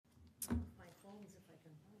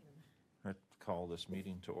call this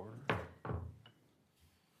meeting to order.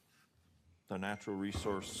 The Natural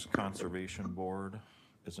Resource Conservation Board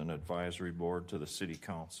is an advisory board to the City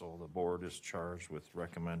Council. The board is charged with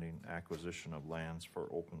recommending acquisition of lands for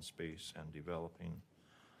open space and developing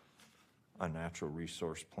a natural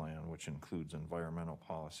resource plan, which includes environmental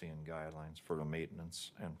policy and guidelines for the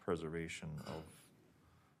maintenance and preservation of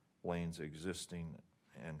Blaine's existing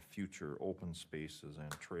and future open spaces and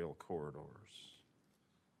trail corridors.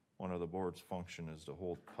 One of the board's function is to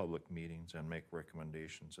hold public meetings and make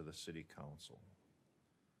recommendations to the City Council.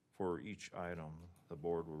 For each item, the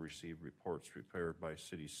board will receive reports prepared by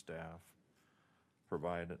city staff,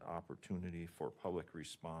 provide an opportunity for public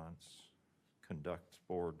response, conduct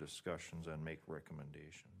board discussions, and make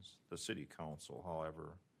recommendations. The City Council,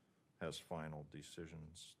 however, has final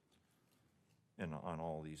decisions on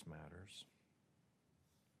all these matters.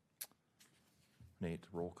 Nate,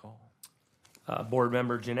 roll call. Board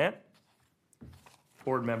Member Jeanette.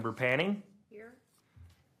 Board Member Panning. Here.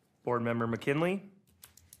 Board Member McKinley.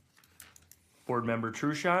 Board Member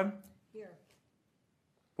Truchon. Here.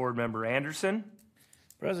 Board Member Anderson.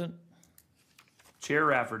 Present. Chair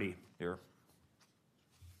Rafferty. Here.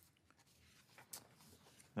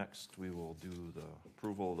 Next, we will do the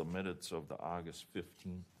approval of the minutes of the August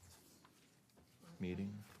 15th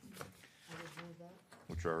meeting, I would move that.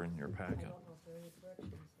 which are in your I packet. don't know if there are any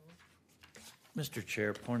corrections, so. Mr.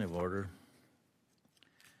 Chair, point of order.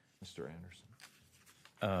 Mr.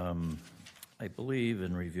 Anderson. I believe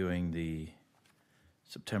in reviewing the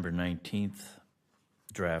September 19th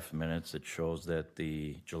draft minutes, it shows that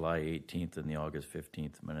the July 18th and the August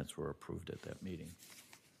 15th minutes were approved at that meeting.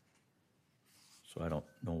 So I don't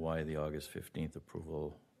know why the August 15th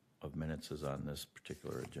approval of minutes is on this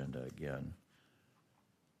particular agenda again.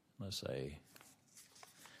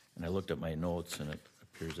 And I looked at my notes, and it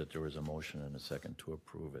appears that there was a motion and a second to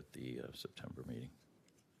approve at the September meeting.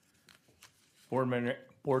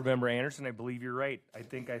 Board Member Anderson, I believe you're right. I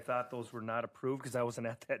thought those were not approved because I wasn't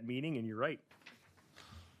at that meeting, and you're right.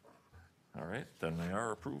 All right, then they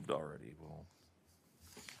are approved already. Well,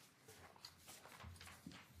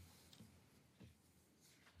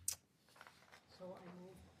 So I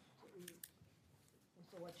move, that we,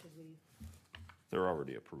 so what should we, they're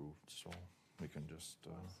already approved, so we can just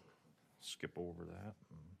skip over that.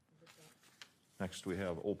 Next, we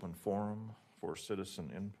have open forum for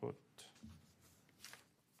citizen input.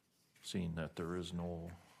 Seeing that there is no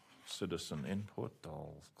citizen input,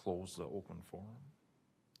 I'll close the open forum.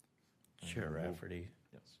 Chair And we'll- Rafferty,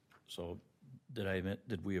 Yes. so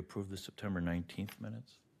did we approve the September 19th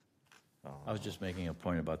minutes? I was just making a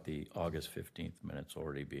point about the August 15th minutes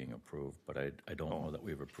already being approved, but I don't know that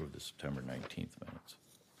we've approved the September 19th minutes.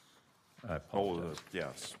 I apologize.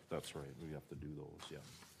 Yes, that's right. We have to do those, yeah.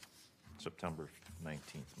 September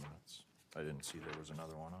 19th minutes. I didn't see there was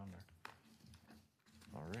another one on there.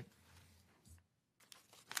 All right.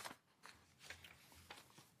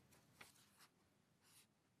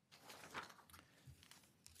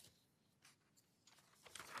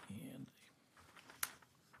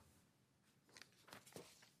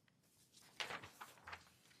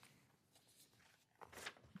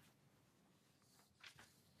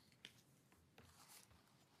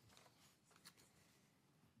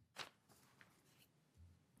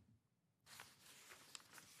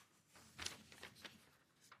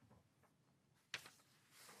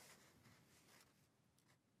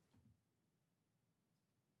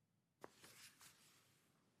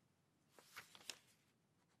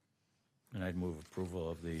 And I'd move approval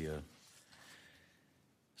of the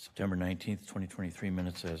September 19th, 2023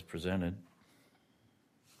 minutes as presented.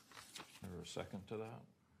 Is there a second to that?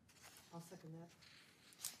 I'll second that.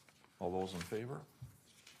 All those in favor?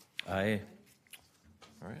 Aye.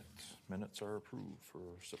 All right, minutes are approved for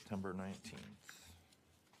September 19th.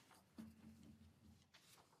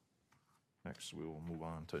 Next, we will move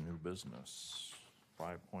on to new business,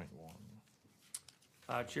 5.1.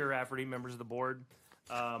 Chair Rafferty, members of the board.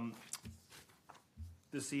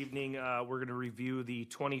 This evening, we're going to review the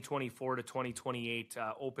 2024 to 2028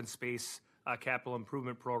 open space capital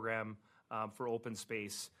improvement program for open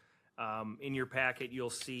space. In your packet, you'll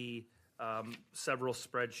see several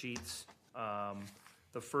spreadsheets.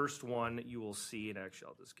 The first one you will see, and actually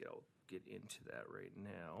I'll just get into that right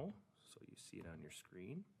now so you see it on your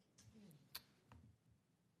screen.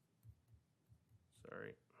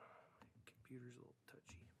 Sorry, my computer's a little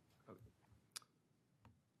touchy. Okay.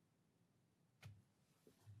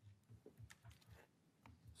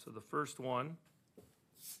 So the first one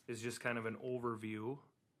is just kind of an overview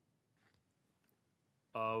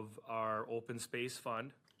of our open space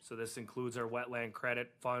fund. So this includes our wetland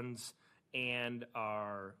credit funds and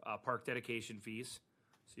our park dedication fees.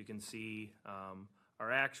 So you can see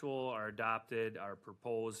our actual, our adopted, our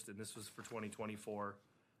proposed, and this was for 2024,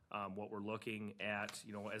 what we're looking at,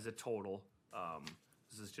 as a total.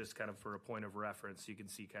 This is just kind of for a point of reference. You can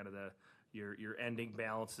see kind of your ending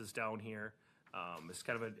balances down here. It's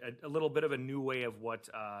kind of a little bit of a new way of what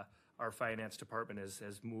our finance department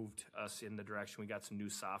has moved us in the direction. We got some new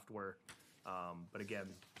software. But again,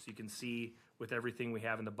 so you can see with everything we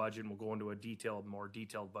have in the budget, and we'll go into a more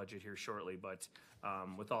detailed budget here shortly, but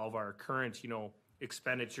with all of our current,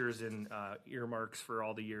 expenditures and earmarks for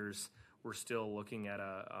all the years, we're still looking at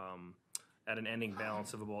an ending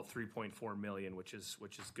balance of about 3.4 million, which is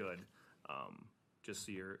good. Just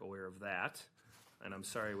so you're aware of that. And I'm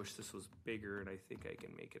sorry, I wish this was bigger, and I think I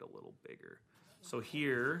can make it a little bigger. So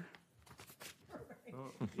here,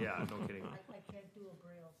 oh, yeah, no kidding. I can't do a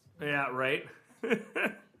braille screen. Yeah, right? There we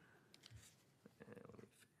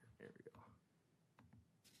go.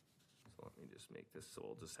 So let me just make this, so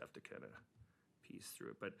we'll just have to kind of piece through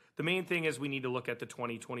it. But the main thing is we need to look at the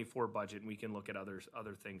 2024 budget, and we can look at other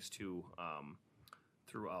things too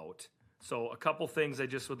throughout. So a couple things I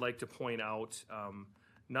just would like to point out.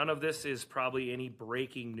 None of this is probably any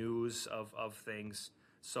breaking news of things.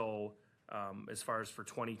 So as far as for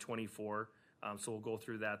 2024, so we'll go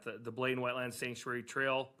through that. The Blaine Wetland Sanctuary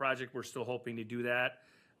Trail project, we're still hoping to do that.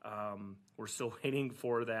 We're still waiting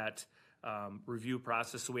for that review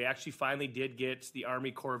process. So we actually finally did get the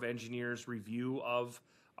Army Corps of Engineers review of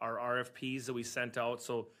our RFPs that we sent out.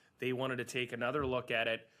 So they wanted to take another look at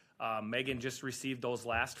it. Megan just received those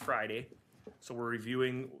last Friday. So we're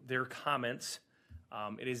reviewing their comments.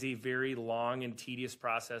 It is a very long and tedious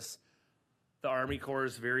process. The Army Corps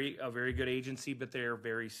is a very good agency, but they're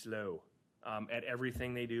very slow at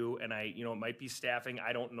everything they do. And it might be staffing.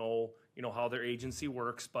 I don't know, how their agency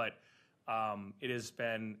works, but it has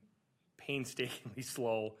been painstakingly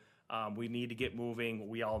slow. We need to get moving.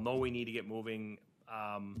 We all know we need to get moving.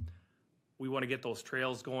 We want to get those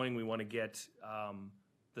trails going. We want to get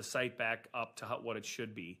the site back up to what it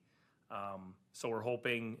should be. So we're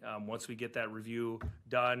hoping once we get that review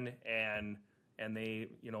done and they,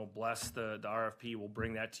 bless the RFP, we'll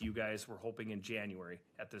bring that to you guys. We're hoping in January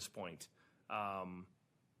at this point.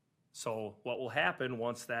 So what will happen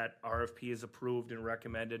once that RFP is approved and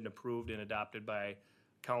recommended and approved and adopted by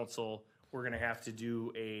council, we're going to have to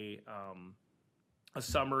do a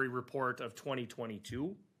summary report of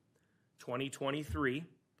 2022, 2023,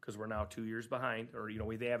 because we're now 2 years behind, or,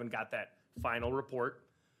 they haven't got that final report.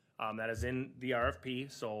 That is in the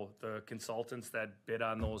RFP, so the consultants that bid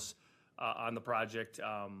on those on the project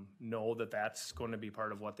know that that's going to be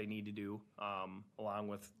part of what they need to do, along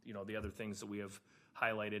with the other things that we have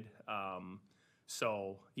highlighted.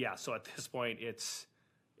 So at this point, it's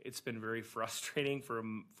been very frustrating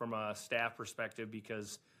from a staff perspective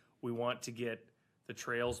because we want to get the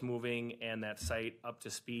trails moving and that site up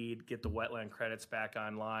to speed, get the wetland credits back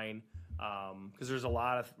online. Because there's a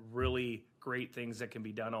lot of really great things that can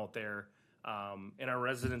be done out there, and our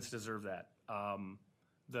residents deserve that.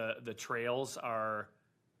 The trails are,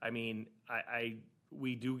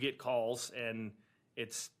 we do get calls, and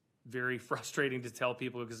it's very frustrating to tell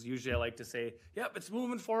people because usually I like to say, yep, it's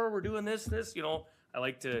moving forward, we're doing this. I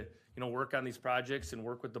like to, work on these projects and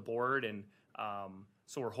work with the board, and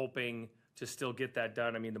so we're hoping to still get that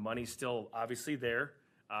done. The money's still obviously there.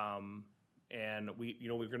 And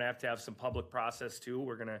we're going to have some public process too.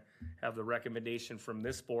 We're going to have the recommendation from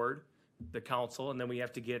this board, the council, and then we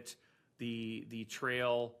have to get the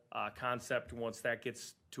trail concept once that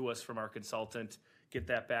gets to us from our consultant, get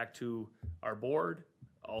that back to our board,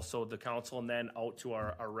 also the council, and then out to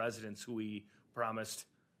our residents who we promised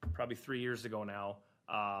probably 3 years ago now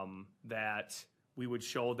that we would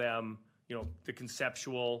show them the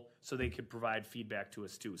conceptual so they could provide feedback to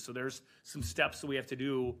us too. So there's some steps that we have to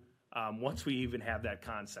do once we even have that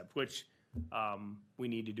concept, which we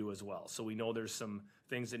need to do as well. So we know there's some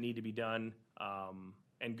things that need to be done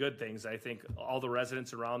and good things. I think all the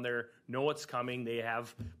residents around there know what's coming. They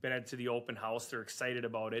have been into the open house. They're excited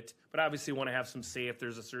about it, but obviously want to have some say if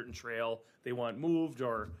there's a certain trail they want moved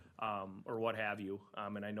or what have you.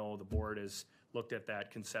 And I know the board has looked at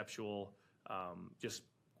that conceptual, just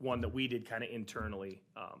one that we did kind of internally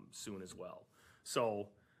soon as well. So,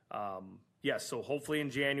 yes, so hopefully in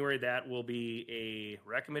January that will be a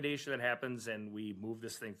recommendation that happens and we move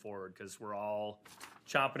this thing forward because we're all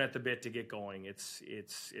chomping at the bit to get going. It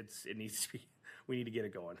needs to be, we need to get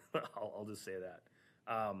it going. I'll just say that.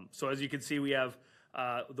 So as you can see, we have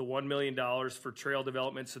the $1 million for trail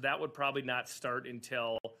development. So that would probably not start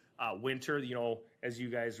until winter. As you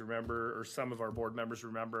guys remember, or some of our board members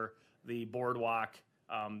remember, the boardwalk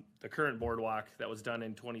the current boardwalk that was done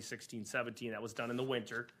in 2016-17, that was done in the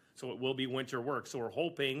winter. So it will be winter work. So we're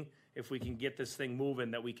hoping if we can get this thing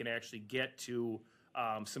moving that we can actually get to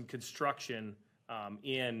some construction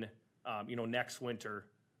in, next winter,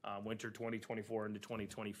 winter 2024 into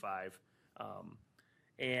 2025.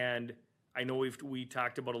 And I know we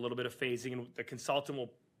talked about a little bit of phasing, and the consultant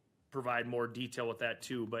will provide more detail with that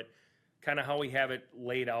too, but kind of how we have it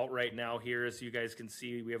laid out right now here, as you guys can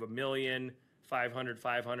see, we have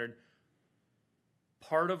 1,500,500.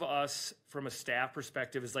 Part of us from a staff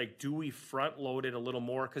perspective is like, do we front load it a little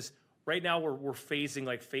more? Because right now we're phasing,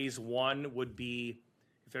 like phase one would be,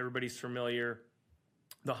 if everybody's familiar,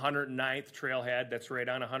 the 109th trailhead, that's right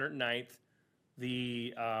on 109th,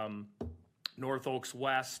 the North Oaks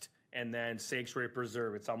West, and then Sanctuary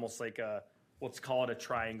Preserve. It's almost like let's call it a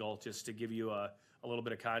triangle, just to give you a little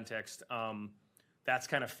bit of context. That's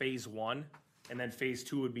kind of phase one. And then phase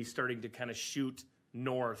two would be starting to kind of shoot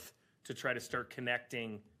north to try to start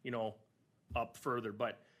connecting, up further.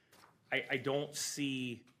 But I don't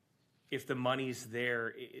see, if the money's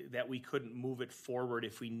there, that we couldn't move it forward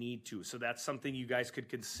if we need to. So that's something you guys could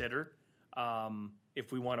consider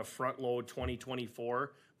if we want to front load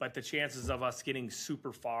 2024. But the chances of us getting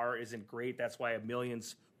super far isn't great. That's why $1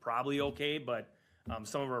 million's probably okay. But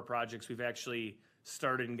some of our projects we've actually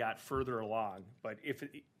started and got further along. But if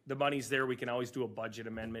the money's there, we can always do a budget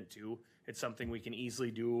amendment too. It's something we can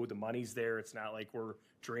easily do. The money's there. It's not like we're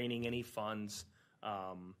draining any funds.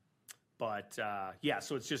 So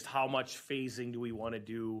it's just how much phasing do we want to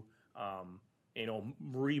do,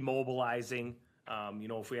 remobilizing,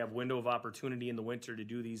 if we have window of opportunity in the winter to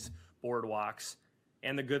do these boardwalks.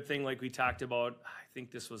 And the good thing, like we talked about, I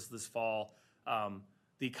think this was this fall,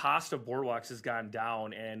 the cost of boardwalks has gone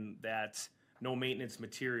down, and that no maintenance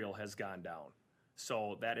material has gone down.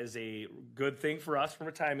 So that is a good thing for us from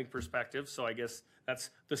a timing perspective. So I guess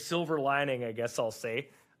that's the silver lining, I guess I'll say.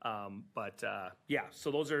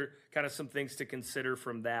 So those are kind of some things to consider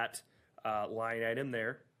from that line item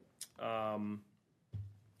there.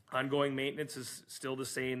 Ongoing maintenance is still the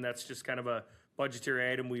same. That's just kind of a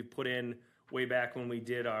budgetary item we put in way back when we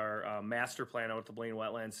did our master plan out at the Blaine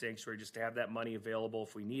Wetland Sanctuary, just to have that money available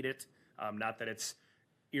if we need it. Not that it's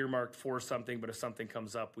earmarked for something, but if something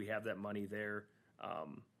comes up, we have that money there.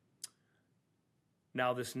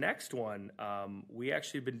 Now this next one, we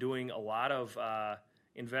actually have been doing a lot of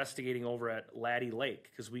investigating over at Laddie Lake,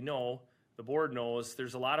 because we know, the board knows,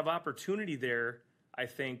 there's a lot of opportunity there, I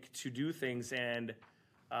think, to do things. And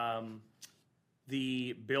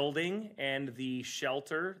the building and the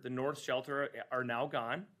shelter, the north shelter, are now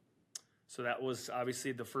gone. So that was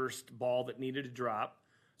obviously the first ball that needed to drop.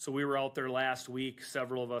 So we were out there last week,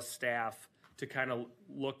 several of us staff, to kind of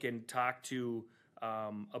look and talk to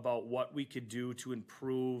about what we could do to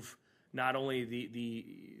improve not only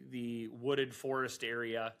the wooded forest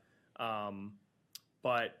area,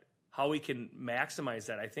 but how we can maximize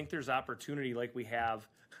that. I think there's opportunity, like we have.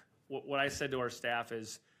 What I said to our staff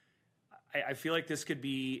is, I feel like this could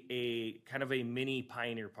be a kind of a mini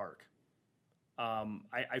Pioneer Park.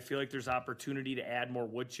 I feel like there's opportunity to add more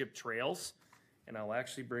wood chip trails, and I'll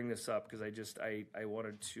actually bring this up because I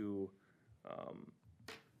wanted to.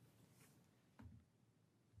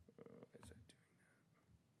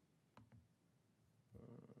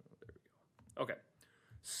 Okay,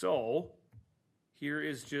 so here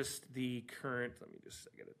is just the current, I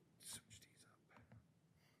gotta switch these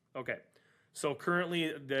up. Okay, so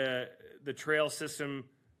currently the trail system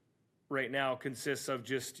right now consists of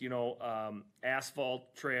just,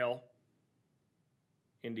 asphalt trail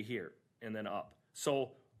into here and then up.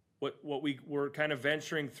 So what we're kind of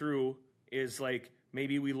venturing through is like,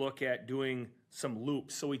 maybe we look at doing some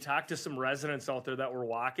loops. So we talked to some residents out there that were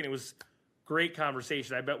walking. It was great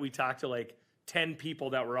conversation. I bet we talked to like 10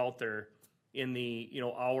 people that were out there in the,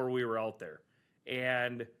 hour we were out there.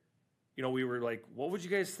 And, we were like, what would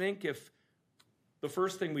you guys think if the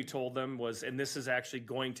first thing we told them was, and this is actually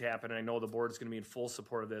going to happen, and I know the board is going to be in full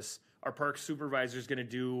support of this, our park supervisor is going to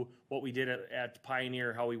do what we did at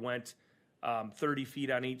Pioneer, how we went 30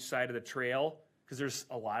 feet on each side of the trail, because there's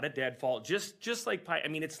a lot of deadfall, just like,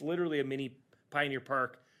 it's literally a mini Pioneer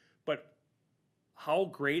Park, but how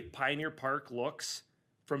great Pioneer Park looks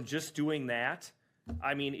from just doing that,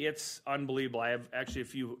 it's unbelievable. I have actually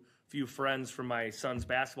a few friends from my son's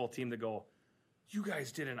basketball team that go, you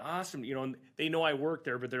guys did an awesome, and they know I work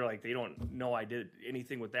there, but they're like, they don't know I did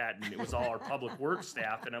anything with that, and it was all our public works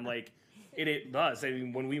staff, and I'm like, it does.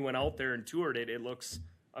 When we went out there and toured it, it looks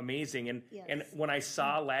amazing. And Yes. and when I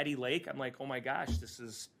saw Laddie Lake, I'm like, oh my gosh, this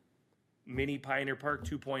is mini Pioneer Park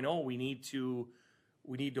 2.0. We need to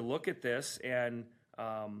look at this, and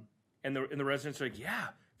And the residents are like, yeah,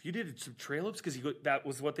 if you did some trail loops, because that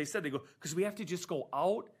was what they said. They go, because we have to just go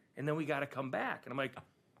out and then we got to come back. And I'm like,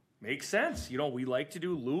 makes sense. We like to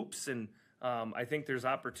do loops, and I think there's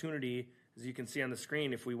opportunity, as you can see on the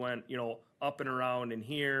screen, if we went, up and around in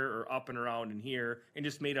here or up and around in here and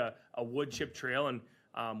just made a wood chip trail.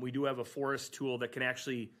 And we do have a forest tool that can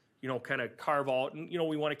actually, kind of carve out. And,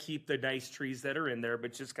 we want to keep the nice trees that are in there,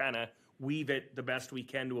 but just kind of weave it the best we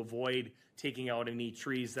can to avoid taking out any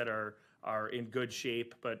trees that are in good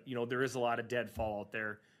shape. But, there is a lot of deadfall out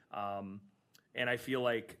there. And I feel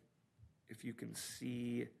like if you can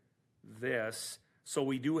see this, so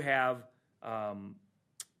we do have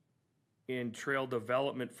in trail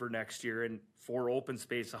development for next year and for open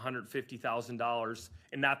space, $150,000.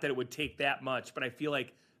 And not that it would take that much, but I feel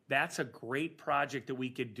like that's a great project that we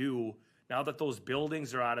could do now that those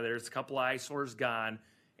buildings are out of there. There's a couple of eyesores gone,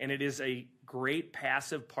 and it is a great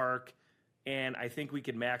passive park. And I think we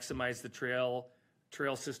could maximize the trail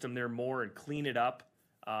system there more and clean it up,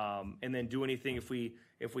 and then do anything if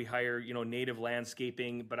we hire native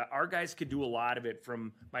landscaping. But our guys could do a lot of it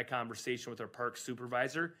from my conversation with our park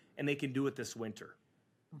supervisor, and they can do it this winter.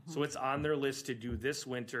 So it's on their list to do this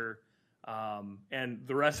winter. And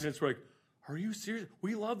the residents were like, are you serious?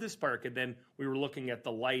 We love this park. And then we were looking at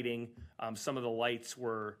the lighting. Some of the lights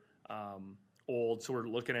were old, so we're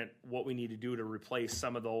looking at what we need to do to replace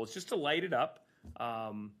some of those just to light it up,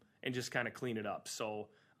 and just kind of clean it up. So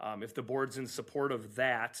if the board's in support of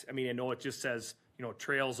that, I know it just says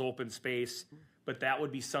trails, open space, but that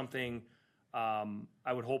would be something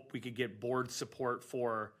I would hope we could get board support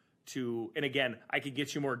for. And again, I could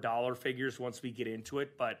get you more dollar figures once we get into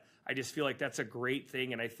it, but I just feel like that's a great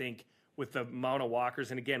thing. And I think with the amount of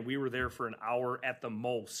walkers, and again, we were there for an hour at the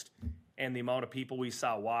most, and the amount of people we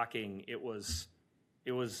saw walking, it was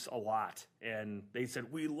a lot. And they said,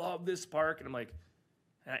 we love this park. And I'm like,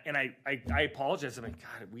 and I apologize. I'm like,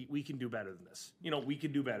 God, we can do better than this. We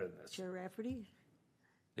can do better than this. Chair Rafferty?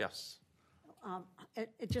 Yes.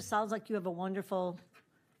 It just sounds like you have a wonderful,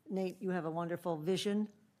 Nate, you have a wonderful vision.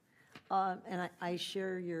 And I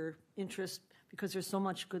share your interest because there's so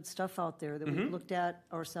much good stuff out there that we've looked at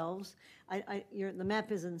ourselves. The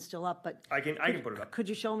map isn't still up, but I can put it up. Could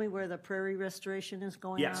you show me where the prairie restoration is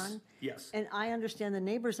going on? Yes. And I understand the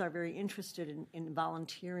neighbors are very interested in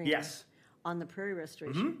volunteering. Yes. On the prairie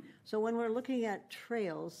restoration. So when we're looking at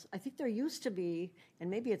trails, I think there used to be, and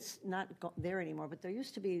maybe it's not there anymore, but there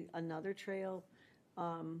used to be another trail.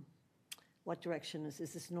 What direction is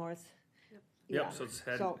this north? Yep, so it's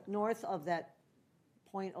heading. So north of that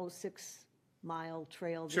 0.06 mile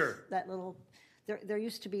trail. Sure. That little, there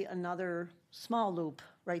used to be another small loop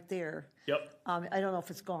right there. Yep. I don't know if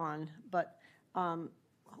it's gone, but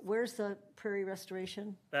where's the prairie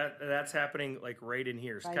restoration? That's happening like right in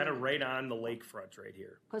here. It's Right kind in of right on the lakefront right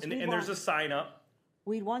here. 'Cause And we there's want- a sign up.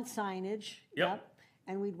 We'd want signage. Yep.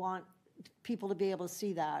 And we'd want people to be able to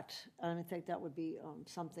see that. And I think that would be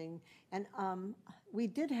something. And we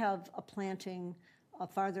did have a planting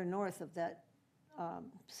farther north of that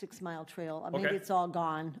 6 mile trail. Maybe Okay. it's all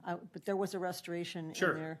gone, but there was a restoration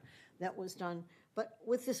Sure. in there that was done. But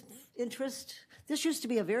with this interest, this used to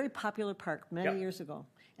be a very popular park many Yep. years ago.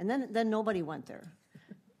 And then nobody went there.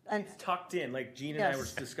 And It's tucked in, like Gene and I were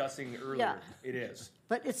Yes. discussing earlier. Yeah. It is.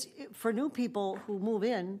 But for new people who move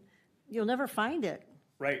in, you'll never find it.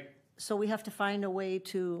 Right. So we have to find a way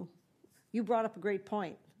to, you brought up a great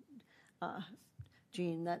point,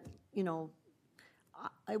 Gene, that,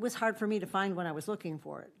 it was hard for me to find when I was looking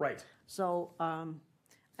for it. Right. So,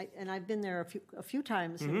 I've been there a few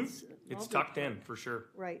times. Since, It's tucked in for sure.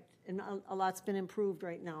 Right, and a lot's been improved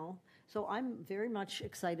right now. So I'm very much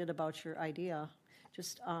excited about your idea.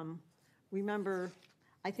 Just remember,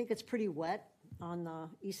 I think it's pretty wet on the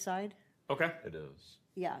east side. Okay. It is.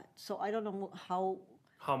 Yeah, so I don't know how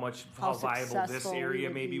How How viable this successful we area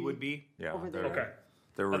would maybe be. would be? Yeah. Over there- there. Okay.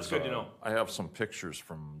 There That's was, good to know. I have some pictures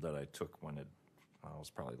that I took when it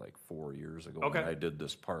was probably like 4 years ago. Okay. When I did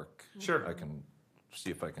this park. Sure. I can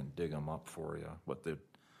see if I can dig them up for you. But they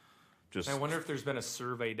just. I wonder if there's been a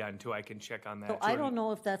survey done too. I can check on that. So too. I don't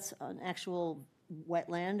know if that's an actual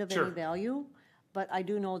wetland of Sure. any value, but I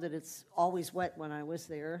do know that it's always wet when I was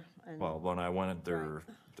there. And Well, when I went there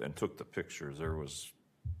and took the pictures, there was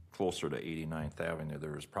closer to 89th Avenue.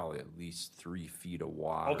 There was probably at least 3 feet of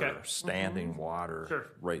water, Okay. standing water, Sure.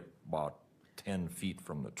 right about 10 feet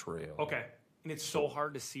from the trail. Okay. And it's so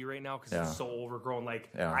hard to see right now because Yeah. it's so overgrown. Like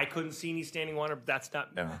Yeah. I couldn't see any standing water. But that's not.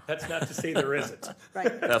 Yeah. That's not to say there isn't.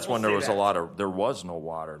 right, That's when there say was that. a lot of. There was no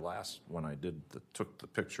water when I took the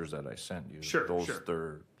pictures that I sent you. Sure, Those sure.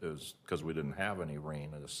 there is because we didn't have any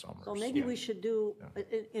rain this summer. so maybe we should do,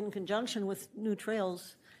 in conjunction with new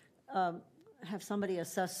trails, have somebody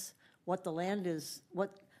assess what the land is,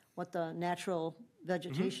 what the natural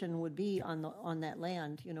vegetation would be on that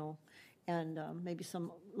land, you know, and maybe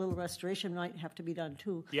some little restoration might have to be done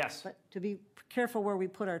too. Yes. But to be careful where we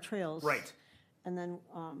put our trails. Right. And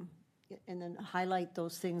then highlight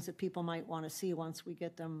those things that people might want to see once we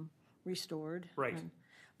get them restored. Right.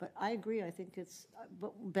 But I agree, I think it's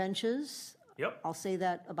benches. Yep. I'll say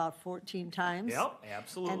that about 14 times. Yep,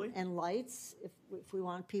 absolutely. And lights, if we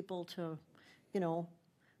want people to, you know,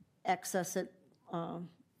 access it,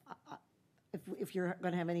 if you're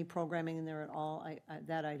going to have any programming in there at all,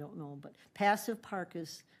 I don't know. But passive park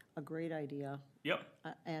is a great idea. Yep.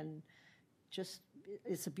 And just,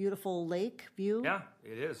 it's a beautiful lake view. Yeah,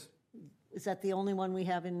 it is. Is that the only one we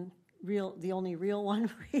have the only real one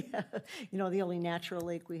we have, you know, the only natural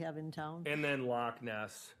lake we have in town? And then Loch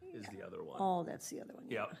Ness is the other one. Oh, that's the other one.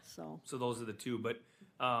 Yeah. Yep. So those are the two. But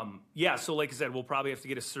yeah, so like I said, we'll probably have to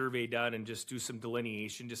get a survey done and just do some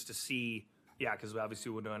delineation just to see. Yeah, because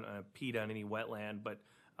obviously we wouldn't impede on any wetland. But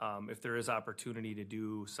if there is opportunity to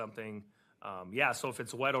do something, yeah. So if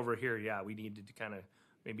it's wet over here, yeah, we need to kind of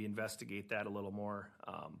maybe investigate that a little more.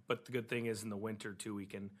 But the good thing is in the winter too, we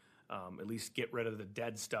can at least get rid of the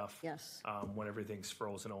dead stuff. Yes. When everything's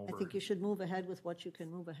frozen over. I think you should move ahead with what you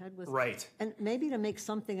can move ahead with. Right. And maybe to make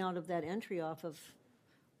something out of that entry off of,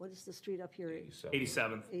 what is the street up here?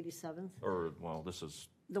 87th. 87th? Or, well, this is,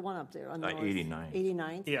 The one up there on the north. 89th.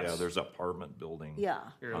 89th? Yes. yeah, there's an apartment building. Yeah.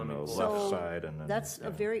 Here, On let the me- left So, side, and then. That's yeah, a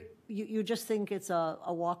very, you just think it's a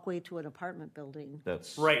walkway to an apartment building.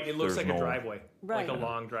 That's. Right. It looks there's like a no- driveway. Right. Like a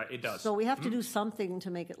long drive. It does. So we have to do something to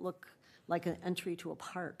make it look like an entry to a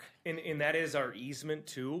park. And that is our easement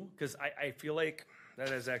too, because I feel like that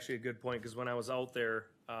is actually a good point. Because when I was out there,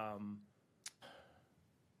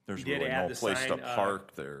 There's did really add no the place sign, to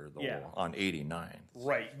park there, though, yeah. on 89.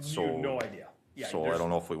 right, So- you have no idea. Yeah, So I there's- don't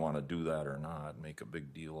know if we want to do that or not, make a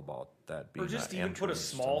big deal about that being Or just an even put a entrance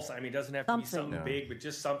small to- sign. I mean, it doesn't have to be Something. something Yeah. big, but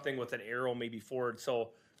just something with an arrow maybe forward.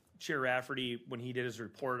 So Chair Rafferty, when he did his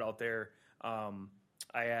report out there,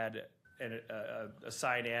 I had a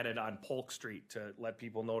sign added on Polk Street to let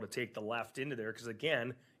people know to take the left into there. Because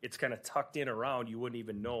again, it's kind of tucked in around. You wouldn't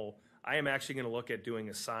even know. I am actually going to look at doing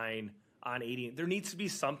a sign on 80. There needs to be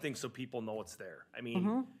something so people know it's there. I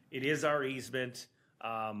mean, it is our easement.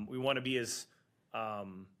 We want to be as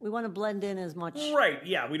We want to blend in as much. right.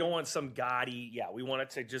 Yeah, we don't want some gaudy. Yeah, we want it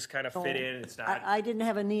to just kind of fit in. It's not I didn't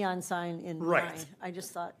have a neon sign in Right. mind. I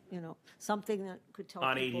just thought, you know, something that could tell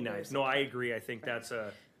on people 89. there's- No, I agree. I think that's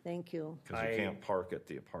a Thank you. Because you can't park at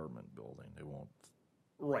the apartment building. They won't,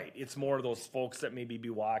 right. It's more of those folks that maybe be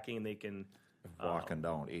walking and they can walking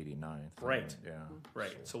down 89th. Right. Yeah.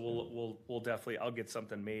 right. So we'll definitely I'll get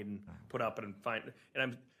something made and put up and find.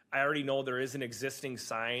 And I already know there is an existing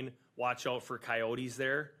sign. Watch out for coyotes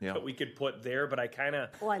there. Yeah. That we could put there, but I kind of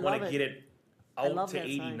Oh, I want love to it. get it I out love to that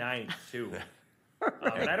sign. 89th too.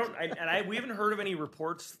 And we haven't heard of any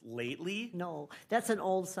reports lately. No, that's an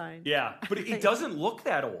old sign. Yeah, but it doesn't look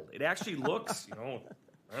that old. It actually looks, I don't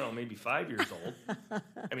know, maybe 5 years old.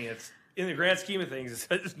 I mean, it's in the grand scheme of things,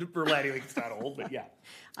 it's for Laddie, like it's not old, but yeah.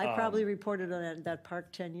 I probably reported on that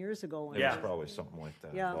park 10 years ago. when It I was Yeah. probably something like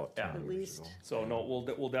that. Yeah, about Yeah. 10 at years least. ago. So no,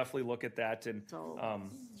 we'll definitely look at that, and So-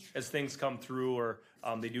 as things come through or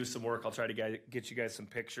they do some work, I'll try to get you guys some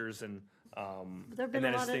pictures and There have and been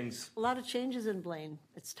then a as lot, things, a lot of changes in Blaine.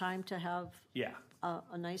 It's time to have yeah,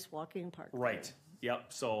 a nice walking park. right,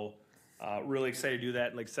 yep. So really excited to do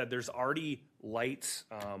that. Like I said, there's already lights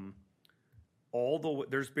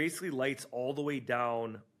there's basically lights all the way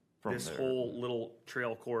down From this there. whole little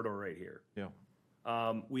trail corridor right here.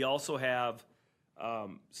 Yeah. We also have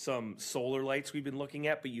some solar lights we've been looking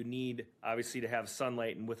at, but you need obviously to have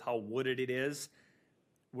sunlight, and with how wooded it is,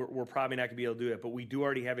 we're probably not going to be able to do it. But we do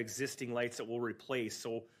already have existing lights that we'll replace.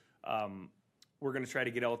 So we're going to try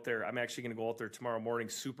to get out there. I'm actually going to go out there tomorrow morning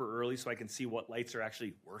super early so I can see what lights are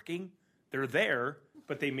actually working. They're there,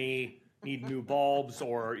 but they may need new bulbs,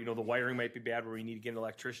 or the wiring might be bad where we need to get an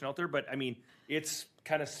electrician out there. But I mean, it's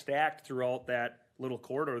kind of stacked throughout that little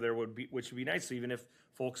corridor there, which would be nice. So even if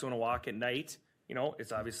folks want to walk at night,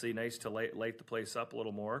 it's obviously nice to light the place up a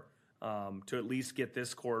little more, to at least get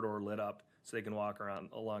this corridor lit up so they can walk around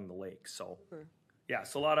along the lake. So yeah,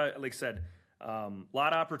 so a lot of, like I said,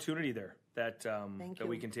 lot of opportunity there that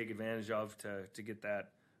we can take advantage of to get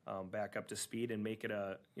that back up to speed and make it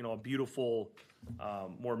a beautiful,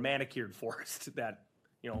 more manicured forest that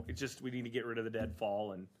we need to get rid of the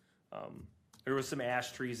deadfall, and there was some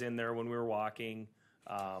ash trees in there when we were walking,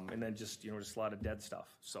 and then just a lot of dead stuff.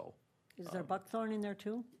 So Is there buckthorn in there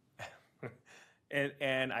too?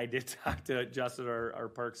 And I did talk to Justin, our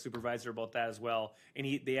park supervisor, about that as well.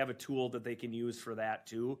 And they have a tool that they can use for that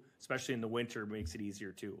too, especially in the winter, makes it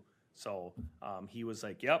easier too. So he was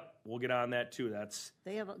like, "Yep, we'll get on that too."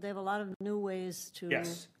 They have a lot of new ways to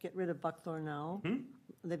Yes. get rid of buckthorn now.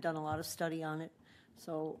 They've done a lot of study on it.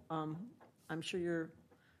 So I'm sure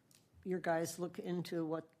your guys look into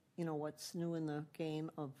what's new in the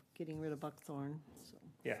game of getting rid of buckthorn. So.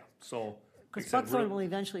 Yeah. So Because buckthorn will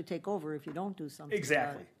eventually take over if you don't do something.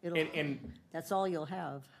 Exactly. And that's all you'll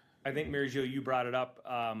have. I think, Mary Jo, you brought it up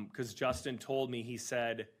because Justin told me, he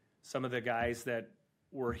said some of the guys that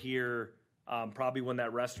were here probably when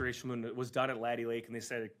that restoration was done at Laddie Lake, and they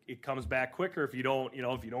said it comes back quicker if you don't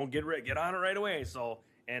get on it right away. So,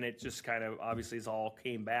 and it just kind of obviously is all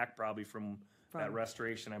came back probably from that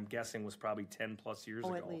restoration. I'm guessing was probably 10 plus years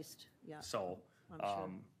ago. At least, yeah. So, I'm sure.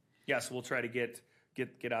 yes, we'll try to get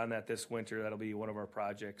on that this winter. That'll be one of our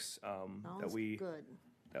projects Sounds good.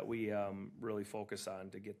 that we really focus on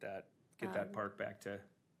to get that park back to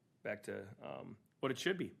what it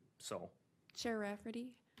should be. So, Chair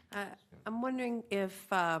Rafferty, I'm wondering if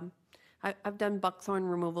I've done buckthorn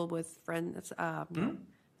removal with friends.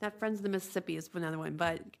 Not Friends of the Mississippi is another one,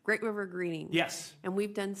 but Great River Greening. yes, And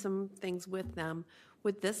we've done some things with them.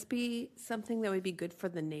 Would this be something that would be good for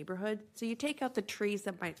the neighborhood? So you take out the trees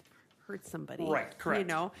that might hurt somebody. Right,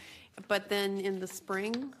 correct. But then in the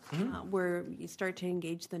spring, where you start to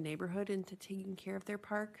engage the neighborhood into taking care of their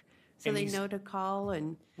park, so And they these- know to call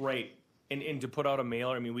and. right. And to put out a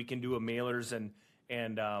mailer, I mean, we can do a mailers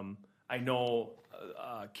and I know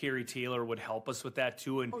Carrie Taylor would help us with that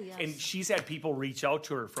too. And, yes. and she's had people reach out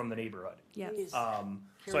to her from the neighborhood. Yes. Please.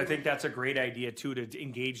 So I think that's a great idea too, to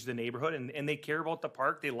engage the neighborhood, and they care about the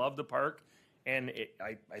park. They love the park, and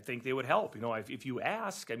I think they would help. If you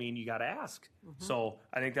ask, I mean, you got to ask. So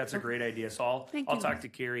I think that's a great idea. So Thank I'll you. talk to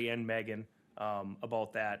Carrie and Megan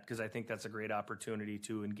about that, because I think that's a great opportunity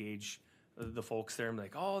to engage the folks there. I'm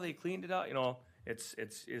like, oh, they cleaned it up.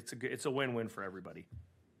 It's a win-win for everybody,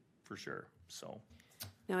 for sure. So.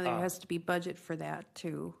 Now, there has to be budget for that,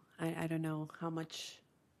 too. I don't know how much.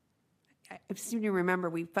 I seem to remember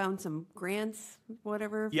we found some grants,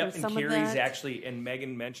 whatever, for Yep, and some of Carrie's that. actually, and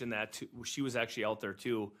Megan mentioned that too. She was actually out there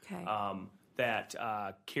too. Okay. That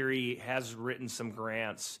Carrie has written some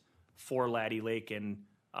grants for Laddie Lake and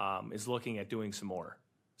is looking at doing some more.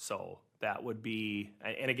 So that would be,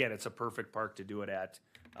 and again, it's a perfect park to do it at.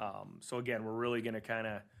 So again, we're really going to kind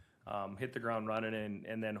of hit the ground running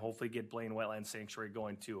and then hopefully get Blaine Wetland Sanctuary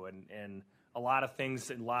going too. And a lot of things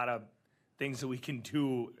that we can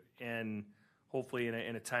do, and hopefully in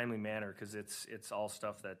a timely manner, because it's all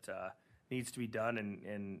stuff that needs to be done,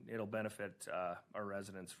 and it'll benefit our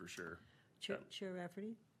residents for sure. Chair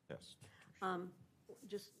Rafferty? Yes.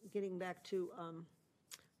 Just getting back to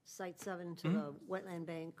Site 7 to the wetland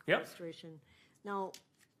bank Yep. restoration. Now,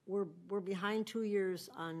 we're behind 2 years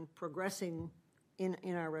on progressing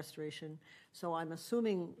in our restoration, so I'm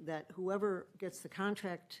assuming that whoever gets the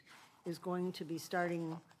contract is going to be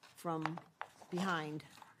starting from behind.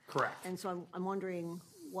 Correct. And so I'm wondering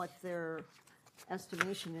what their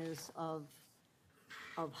estimation is of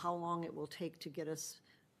how long it will take to get us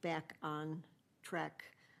back on track,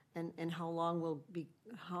 and how long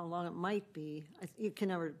it might be. You can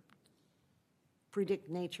never predict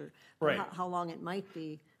nature. But Right. How long it might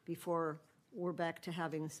be before we're back to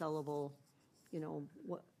having sellable,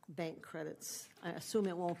 bank credits. I assume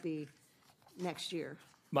it won't be next year.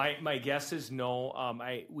 My guess is no.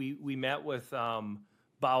 We met with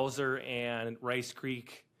Bowser and Rice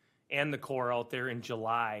Creek and the Corps out there in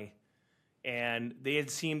July, and they had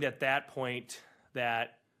seemed at that point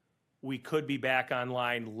that we could be back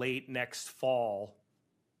online late next fall,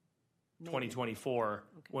 2024,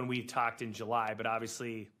 when we talked in July. But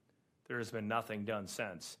obviously, there has been nothing done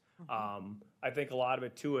since. I think a lot of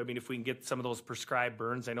it too. I mean, if we can get some of those prescribed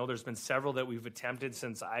burns, I know there's been several that we've attempted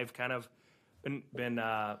since I've kind of been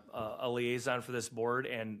a liaison for this board,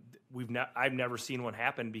 and I've never seen one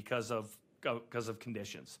happen because of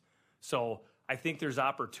conditions. So I think there's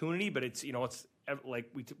opportunity, but it's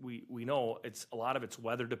like we know it's a lot of it's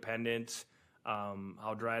weather dependent,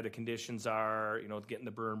 how dry the conditions are, getting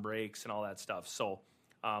the burn breaks and all that stuff. So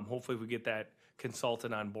hopefully we get that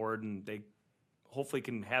consultant on board, and they hopefully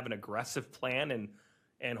can have an aggressive plan,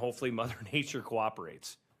 and hopefully Mother Nature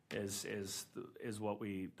cooperates. Is what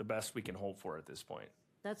the best we can hope for at this point.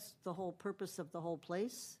 That's the whole purpose of the whole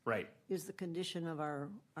place. Right. Is the condition of our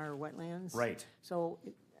wetlands. Right. So,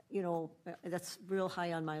 that's real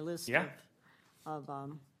high on my list Yeah. of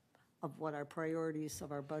what our priorities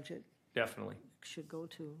of our budget Definitely. should go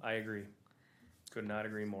to. I agree. Could not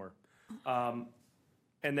agree more.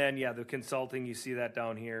 And then, yeah, the consulting, you see that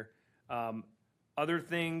down here. Other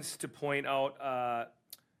things to point out,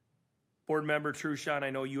 Board Member Trushon, I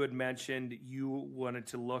know you had mentioned you wanted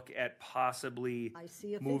to look at possibly I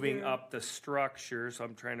see a moving figure. up the structure. So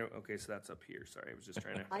I'm trying to, okay, so that's up here. Sorry, I was just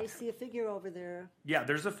trying to. I see a figure over there. Yeah,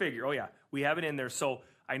 there's a figure. Oh, yeah, we have it in there. So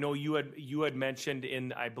I know you had mentioned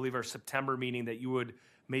in, I believe, our September meeting that you would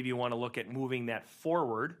maybe want to look at moving that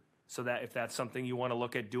forward, so that if that's something you want to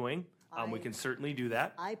look at doing, we can certainly do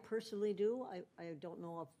that. I personally do. I don't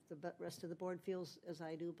know if the rest of the board feels as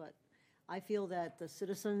I do, but I feel that the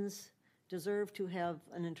citizens deserve to have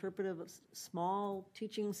an interpretive, small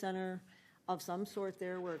teaching center of some sort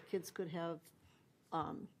there where kids could have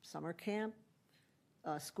summer camp,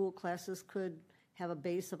 school classes could have a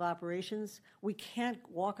base of operations. We can't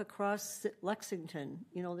walk across Lexington.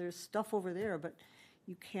 You know, there's stuff over there, but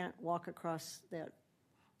you can't walk across that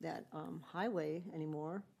highway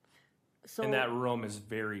anymore. So, And that room is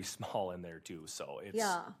very small in there too, so it's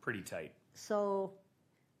pretty tight. So,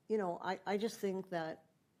 you know, I just think that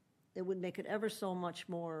it would make it ever so much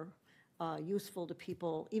more useful to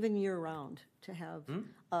people, even year-round, to have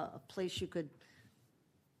a place you could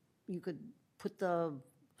put the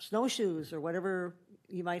snowshoes or whatever.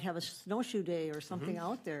 You might have a snowshoe day or something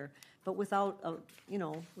out there, but without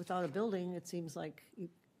a building, it seems like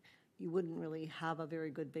you wouldn't really have a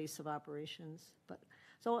very good base of operations. But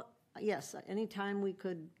so yes, anytime we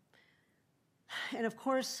could, and of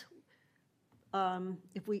course,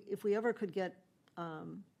 if we ever could get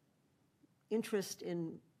interest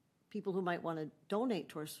in people who might want to donate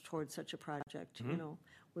towards such a project, you know,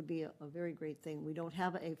 would be a very great thing. We don't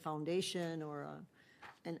have a foundation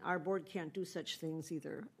and our board can't do such things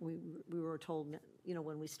either. We were told, you know,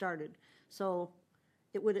 when we started. So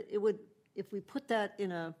it would if we put that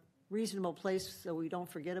in a reasonable place so we don't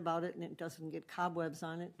forget about it and it doesn't get cobwebs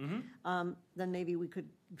on it, then maybe we could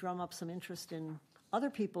drum up some interest in other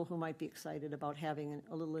people who might be excited about having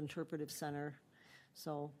a little interpretive center.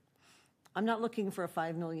 So I'm not looking for a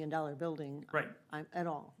 $5 million building, Right. At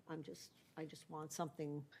all. I just want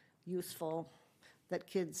something useful that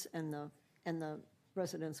kids and the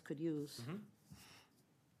residents could use.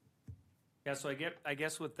 Yeah, so I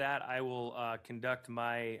guess with that, I will conduct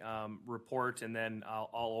my report, and then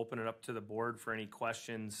I'll open it up to the board for any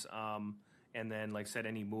questions, and then, like I said,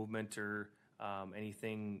 any movement or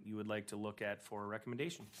anything you would like to look at for a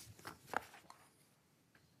recommendation.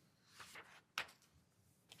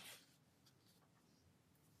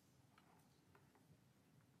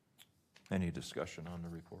 Any discussion on the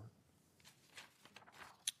report?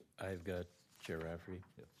 I've got Chair Rafferty.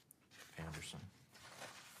 Anderson?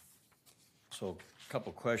 So a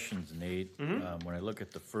couple questions, Nate. When I look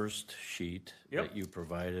at the first sheet that you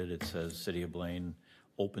provided, it says City of Blaine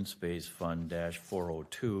Open Space Fund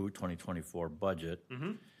 -402 2024 budget.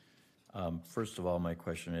 First of all, my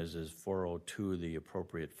question is 402 the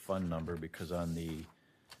appropriate fund number? Because on the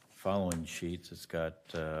following sheets, it's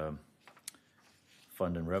got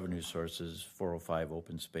fund and revenue sources 405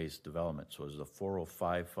 open space development. So is the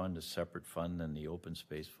 405 fund a separate fund than the open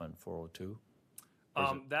space fund 402?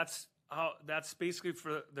 That's basically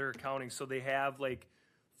for their accounting. So they have like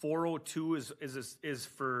 402 is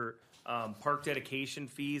for park dedication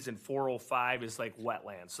fees, and 405 is like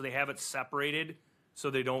wetlands. So they have it separated so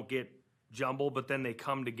they don't get jumbled, but then they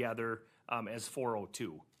come together as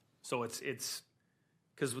 402. So it's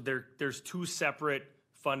because there's two separate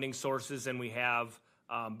funding sources, and we have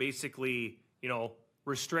basically, you know,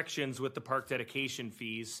 restrictions with the park dedication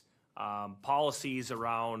fees, policies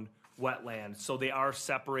around wetlands. So they are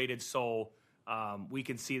separated, so we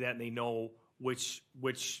can see that, and they know which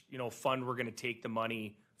you know fund we're going to take the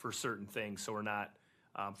money for certain things. So we're not,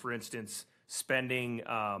 for instance, spending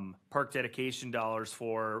park dedication dollars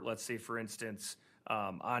for, let's say, for instance,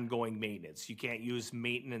 ongoing maintenance. You can't use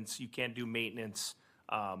maintenance. You can't do maintenance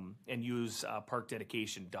and use park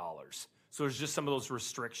dedication dollars. So there's just some of those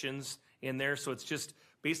restrictions in there. So it's just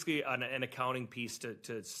basically an accounting piece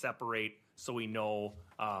to separate, so we know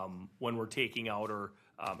when we're taking out or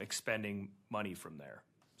expending money from there.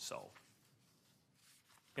 So,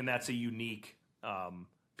 and that's a unique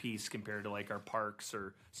piece compared to like our parks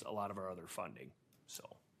or a lot of our other funding.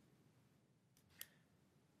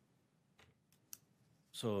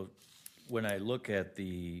 So when I look at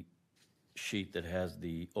the sheet that has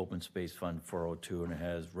the Open Space Fund 402 and it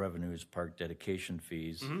has revenues, park dedication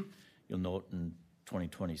fees, you'll note in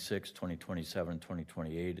 2026, 2027,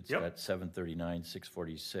 2028, it's got 739,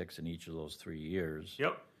 646 in each of those 3 years.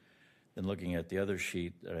 Then looking at the other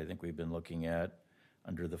sheet that I think we've been looking at,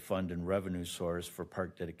 under the fund and revenue source for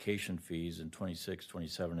park dedication fees in 26,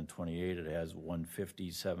 27, and 28, it has 150,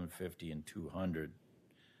 750, and 200.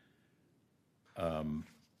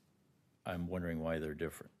 I'm wondering why they're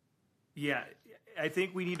different. Yeah, I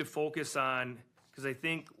think we need to focus on, because I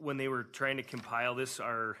think when they were trying to compile this,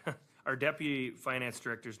 our our deputy finance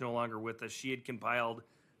director is no longer with us. She had compiled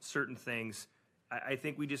certain things. I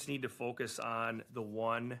think we just need to focus on the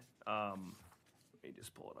one. Let me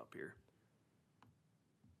just pull it up here,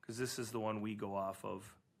 because this is the one we go off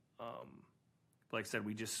of. Like I said,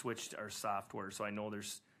 we just switched our software, so I know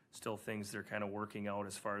there's still things they're kind of working out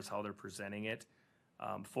as far as how they're presenting it.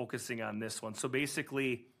 Focusing on this one. So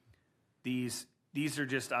basically, these are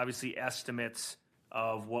just obviously estimates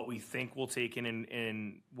of what we think we'll take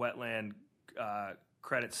in wetland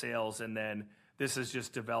credit sales, and then this is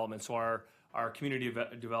just development. So our community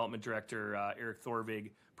development director, Eric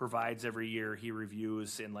Thorvig, provides every year. He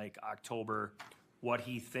reviews in like October what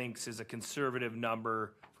he thinks is a conservative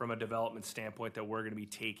number from a development standpoint that we're going to be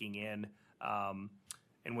taking in.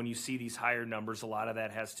 And when you see these higher numbers, a lot of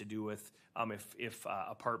that has to do with if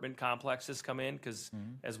apartment complexes come in, because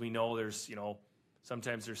as we know, there's,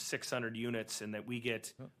 sometimes there's 600 units, and that we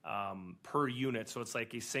get per unit. So it's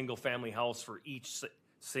like a single family house for each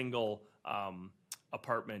single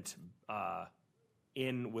apartment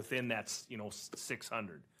within that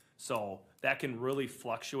 600. So that can really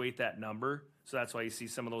fluctuate that number. So that's why you see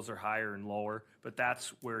some of those are higher and lower. But that's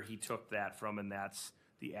where he took that from, and that's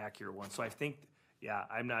the accurate one. So I think,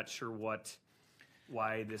 I'm not sure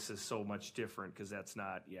why this is so much different, because that's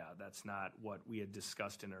not what we had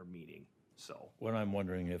discussed in our meeting. So What I'm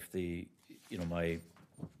wondering if my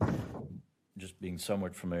just being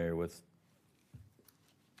somewhat familiar with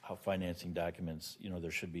how financing documents,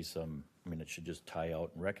 there should be some, it should just tie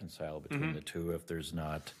out and reconcile between the two if there's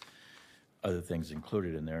not other things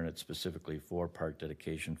included in there, and it's specifically for park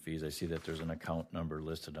dedication fees. I see that there's an account number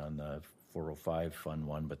listed on the 405 Fund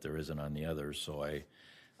 1, but there isn't on the others. So I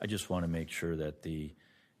just want to make sure that the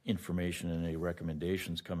information and any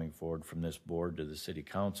recommendations coming forward from this board to the city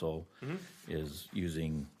council is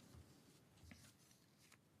using,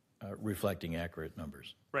 reflecting accurate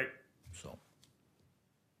numbers. right. So,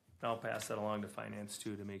 I'll pass that along to finance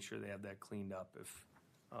too, to make sure they have that cleaned up.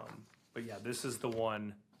 But this is the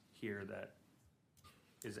one here that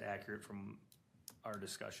is accurate from our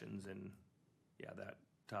discussions, and that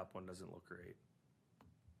top one doesn't look great.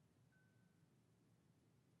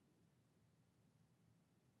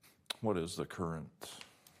 What is the current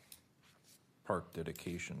park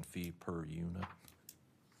dedication fee per unit?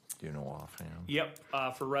 Do you know offhand? Yep,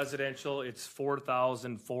 for residential, it's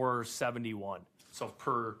 $4,471, so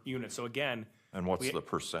per unit. So again, And what's the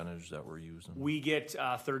percentage that we're using? we get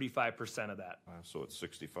 35% of that. So it's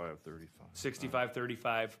 65-35.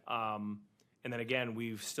 65-35. And then again,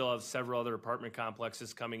 we still have several other apartment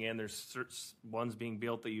complexes coming in. There's ones being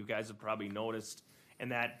built that you guys have probably noticed,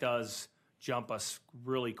 and that does jump us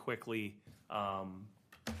really quickly from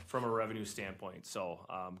a revenue standpoint. So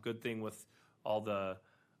good thing with all the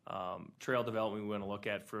trail development we want to look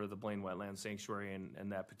at for the Blaine Wetland Sanctuary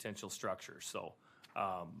and that potential structure. So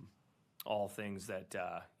all things that,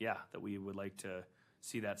 that we would like to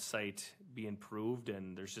see that site be improved,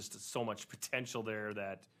 and there's just so much potential there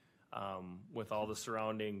that with all the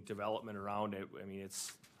surrounding development around it,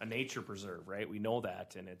 it's a nature preserve, right? We know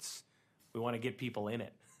that, and we want to get people in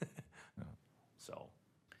it. So,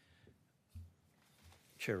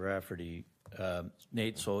 Chair Rafferty,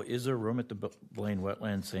 Nate, so is there room at the Blaine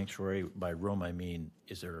Wetland Sanctuary? By room, I mean,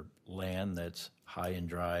 is there land that's high and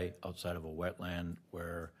dry outside of a wetland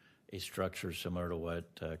where a structure similar to what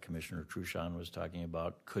Commissioner Truchon was talking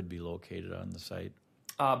about could be located on the site?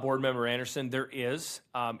 Board Member Anderson, there is.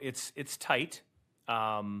 It's tight,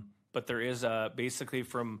 but there is basically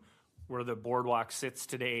from where the boardwalk sits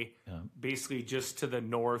today, basically just to the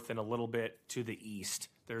north and a little bit to the east.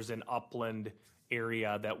 There's an upland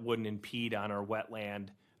area that wouldn't impede on our wetland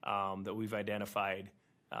that we've identified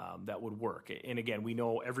that would work. And again, we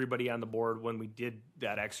know everybody on the board, when we did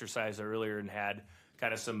that exercise earlier and had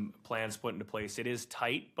kind of some plans put into place, it is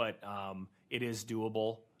tight, but it is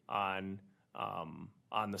doable on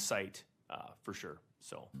the site for sure.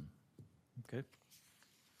 So, Okay.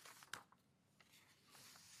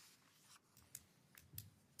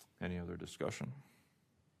 Any other discussion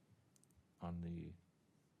on the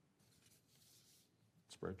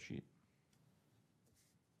spreadsheet?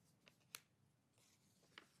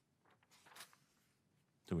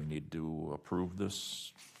 Do we need to approve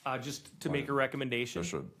this? just to make a recommendation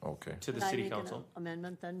Okay. to the Can I city make an council.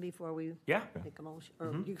 amendment then before we Yeah. make a motion?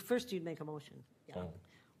 Or first you'd make a motion, yeah. Oh.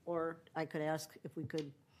 Or I could ask if we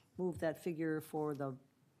could move that figure for the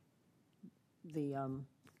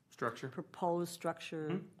Structure. proposed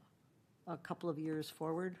structure a couple of years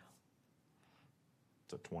forward.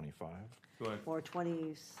 to 25, Go ahead. or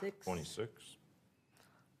 26? 26?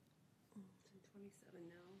 27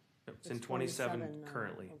 now. Yep, it's in 27 now.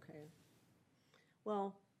 currently. Okay.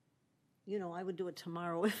 Well, I would do it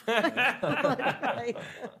tomorrow if I could, right?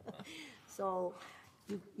 So,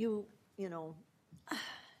 you know,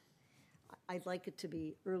 I'd like it to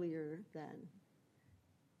be earlier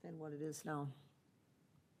than what it is now.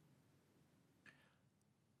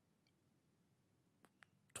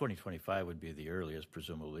 2025 would be the earliest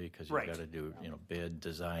presumably, because you've Right. got to do, bid,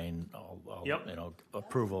 design, all, Yep.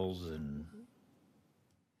 approvals and,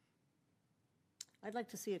 I'd like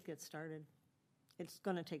to see it get started. It's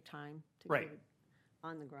going to take time to Right. get it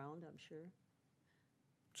on the ground, I'm sure.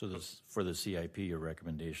 so this, for the CIP, your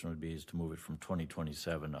recommendation would be is to move it from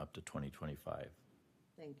 2027 up to 2025.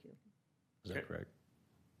 Thank you. Is that Okay. correct?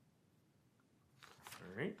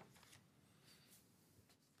 All right.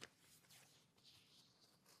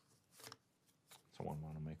 Someone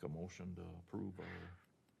want to make a motion to approve our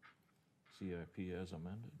CIP as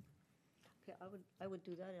amended? Okay, I would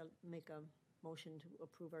do that. I'll make a motion to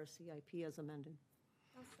approve our CIP as amended.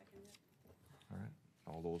 I'll second it. All right,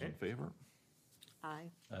 all those in Okay. favor?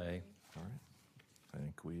 Aye. Aye. All right, I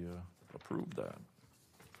think we approved that.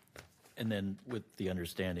 And then with the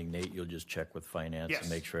understanding, Nate, you'll just check with finance Yes. and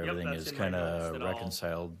make sure Yep, everything that's is in my kind notes of that I'll-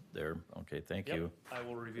 reconciled there. Okay, thank Yep. you. I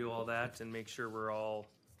will review all that and make sure we're all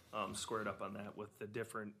squared up on that with the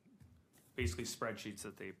different, basically spreadsheets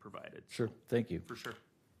that they provided. Sure, thank you. For sure.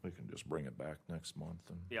 We can just bring it back next month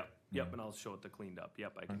and. Yep, and I'll show it the cleaned up.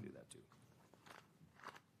 Yep, I can do that too.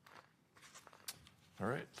 All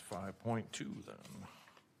right, 5.2 then,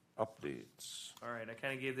 updates. All right, I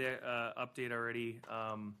kind of gave the update already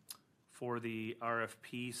for the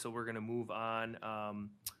RFP, so we're going to move on.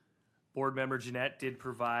 Board member Jeanette did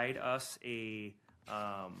provide us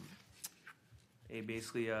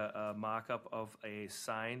basically a mock-up of a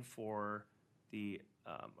sign for the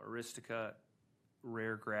Aristica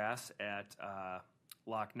rare grass at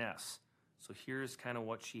Loch Ness. So here's kind of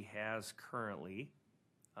what she has currently.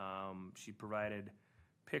 She provided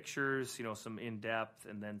pictures, some in-depth,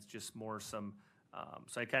 and then just more some.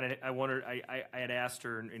 So I wondered, I had asked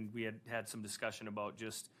her, and we had some discussion about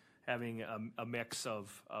just having a mix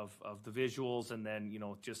of the visuals and then,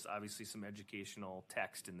 just obviously some educational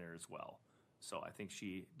text in there as well. So I think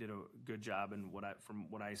she did a good job, and from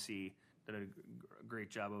what I see, did a great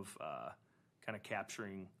job of kind of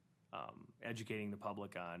capturing, educating the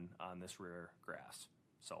public on this rare grass.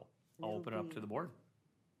 So I'll It'll open it up be- to the board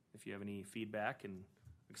if you have any feedback. And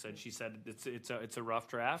like I said, she said it's a rough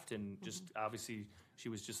draft, and just obviously she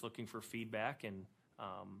was just looking for feedback and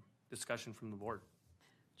discussion from the board.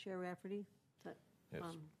 Chair Rafferty, that, Yes,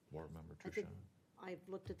 Um, board member I think Tricia. I've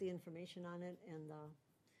looked at the information on it, and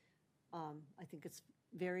I think it's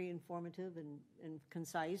very informative and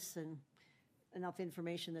concise, and enough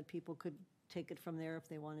information that people could take it from there if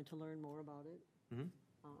they wanted to learn more about it. Mhm.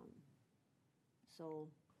 So,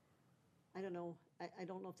 I don't know, I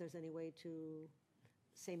don't know if there's any way to,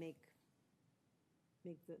 say, make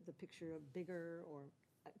the picture bigger, or,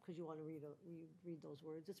 because you want to read those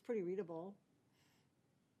words. It's pretty readable.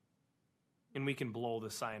 And we can blow the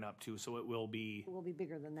sign up too, so it will be. It will be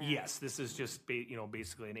bigger than that. Yes, this is just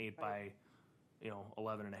basically an 8 by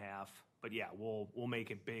 11 and a half. But yeah, we'll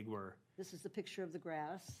make it big. This is the picture of the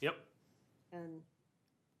grass. Yep. And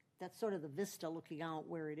that's sort of the vista looking out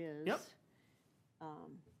where it is. Yep.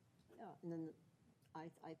 Yeah, and then I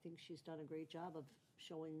think she's done a great job of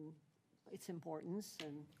showing its importance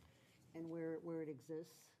and where it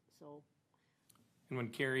exists, so. And when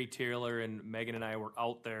Carrie Taylor and Megan and I were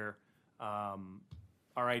out there,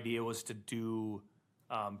 our idea was to do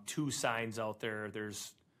 2 signs out there.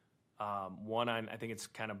 There's one on, I think it's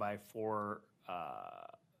kind of by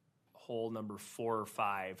hole number 4 or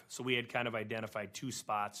 5. So we had kind of identified 2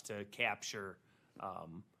 spots to capture,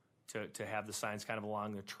 to have the signs kind of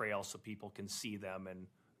along the trail so people can see them and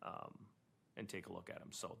take a look at them.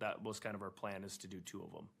 So that was kind of our plan, is to do 2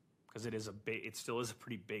 of them, because it still is a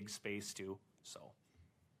pretty big space too. So.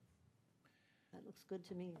 That looks good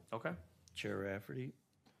to me. Okay. Chair Rafferty,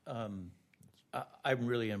 I'm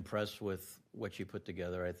really impressed with what you put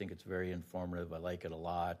together. I think it's very informative. I like it a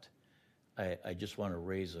lot. I just want to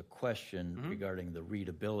raise a question regarding the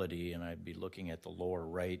readability, and I'd be looking at the lower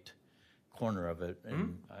right corner of it,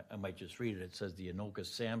 and I might just read it. It says, the Anoka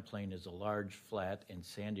Sand Plain is a large, flat, and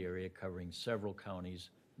sandy area covering several counties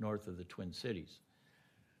north of the Twin Cities.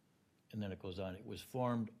 And then it goes on, it was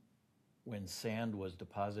formed when sand was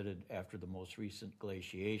deposited after the most recent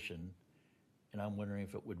glaciation, and I'm wondering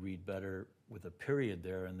if it would read better with a period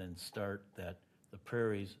there and then start that the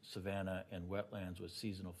prairies, savanna, and wetlands with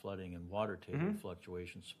seasonal flooding and water table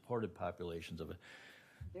fluctuations supported populations of it.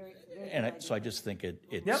 Very, very And good so I idea. just think it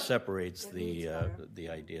Yep. separates It reads better. the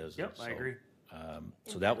ideas. Yep, I agree.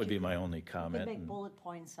 So that would be my only You could comment. make and- bullet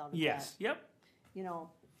points out of that. Yes, yep. You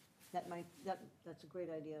know, that's a great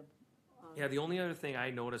idea. Yeah, the only other thing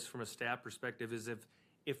I noticed from a staff perspective is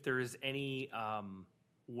if there is any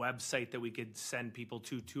website that we could send people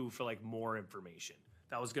to for like more information.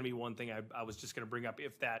 That was gonna be one thing I was just gonna bring up,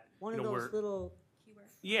 if that, One you of know, those we're, little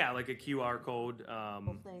yeah, like a QR code.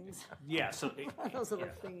 things, Yeah, so, those little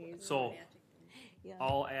thingies. so Yeah.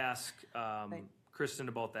 I'll ask Right. Kristen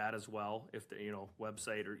about that as well, if the, you know,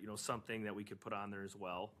 website or, you know, something that we could put on there as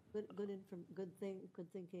well. Good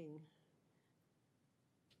thinking.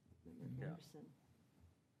 Member Anderson.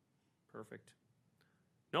 Perfect.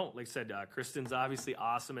 No, like I said, Kristen's obviously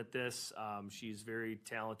awesome at this. She's very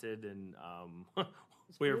talented, and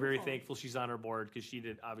we are very beautiful. thankful she's on our board, because she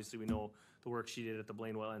did, obviously, we know the work she did at the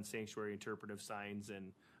Blaine Wetland Sanctuary, interpretive signs,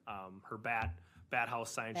 and her bat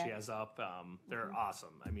house sign she Bat. has up. They're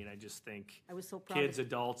awesome. I mean, I just think I was so proud kids, of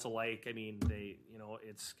adults alike, I mean, they, you know,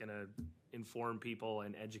 it's gonna inform people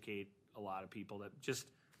and educate a lot of people that just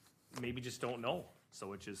maybe just don't know. So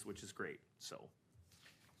which is great. So.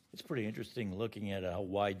 It's pretty interesting looking at how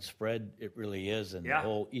widespread it really is in Yeah. the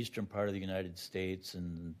whole eastern part of the United States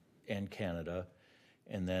and Canada,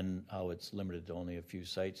 and then how it's limited to only a few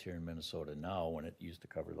sites here in Minnesota now, when it used to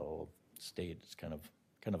cover the whole state. It's kind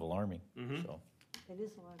of alarming. So it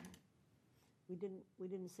is alarming. We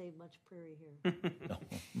didn't save much prairie here.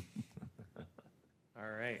 All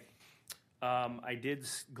right. I did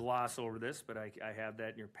gloss over this, but I have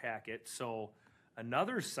that in your packet. So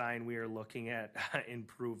another sign we are looking at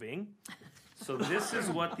improving. So this is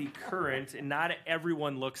what the current, and not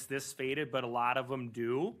everyone looks this faded, but a lot of them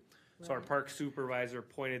do. So our park supervisor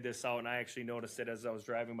pointed this out, and I actually noticed it as I was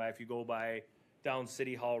driving by. If you go by down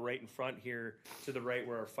City Hall, right in front here, to the right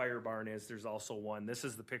where our fire barn is, there's also one. This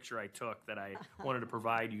is the picture I took that I wanted to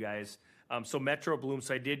provide you guys. So Metro Bloom,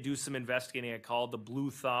 so I did do some investigating. I called the Blue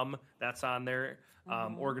Thumb, that's on their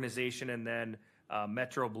organization, and then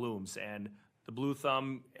Metro Blooms. And the Blue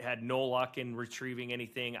Thumb had no luck in retrieving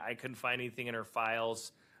anything. I couldn't find anything in our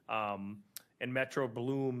files. And Metro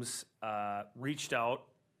Blooms reached out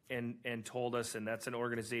and told us, and that's an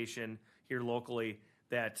organization here locally,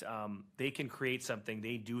 that they can create something.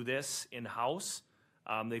 They do this in-house.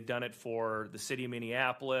 They've done it for the city of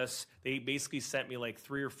Minneapolis. They basically sent me like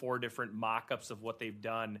 3 or 4 different mock-ups of what they've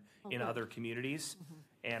done in other communities.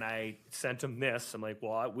 And I sent them this. I'm like,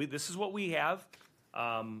 well, this is what we have.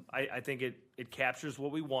 I think it captures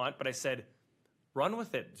what we want, but I said, run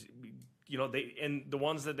with it. You know, and the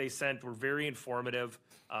ones that they sent were very informative.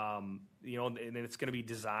 You know, and it's going to be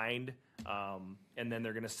designed, and then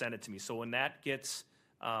they're going to send it to me. So when that gets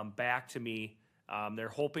back to me, they're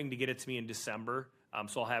hoping to get it to me in December.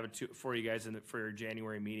 So I'll have it for you guys for your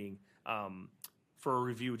January meeting for a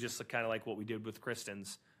review, just kind of like what we did with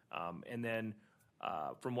Kristen's. And then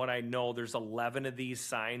from what I know, there's 11 of these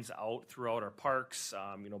signs out throughout our parks,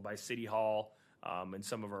 you know, by City Hall and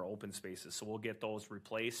some of our open spaces. So we'll get those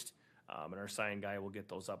replaced, and our sign guy will get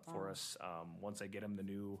those up for us once I get him the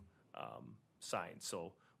new signs.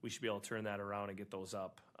 So we should be able to turn that around and get those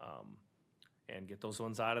up and get those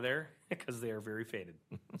ones out of there, because they are very faded.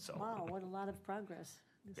 So Wow, what a lot of progress.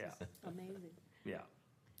 This Yeah. is amazing. yeah. I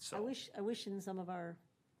So wish in some of our,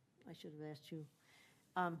 I should have asked you,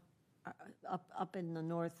 up in the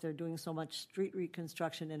north, they're doing so much street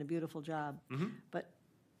reconstruction and a beautiful job. But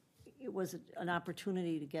it was an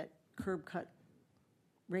opportunity to get curb cut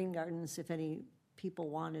rain gardens if any people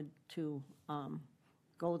wanted to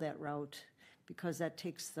go that route, because that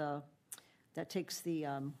takes the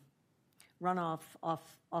runoff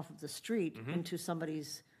off of the street into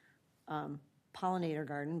somebody's pollinator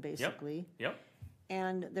garden, basically. Yep.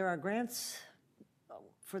 And there are grants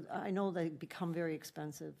I know they become very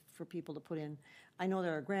expensive for people to put in. I know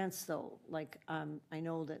there are grants though, like I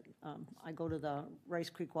know that I go to the Rice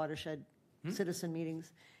Creek Watershed citizen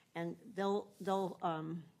meetings, and they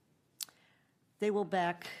will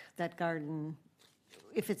back that garden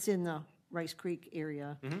if it's in the Rice Creek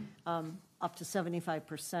area, up to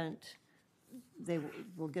 75%. They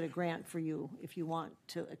will get a grant for you if you want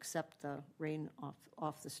to accept the rain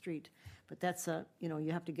off the street. But that's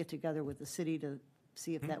you have to get together with the city to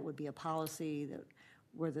see if that would be a policy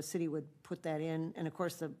where the city would put that in. And of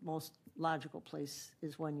course, the most logical place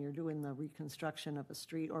is when you're doing the reconstruction of a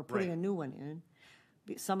street or putting Right. a new one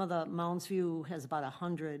in. Some of the Mounds View has about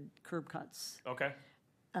 100 curb cuts, Okay.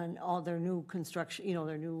 and all their new construction,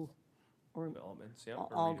 their new or Developments, yep. or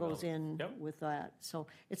all goes redevelop. in Yep. with that. So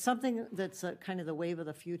it's something that's kind of the wave of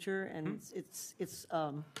the future, and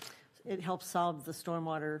it helps solve the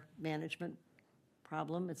stormwater management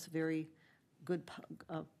problem. It's very good.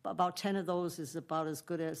 About 10 of those is about as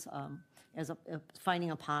good as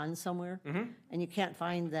finding a pond somewhere, and you can't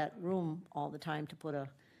find that room all the time to put a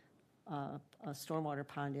stormwater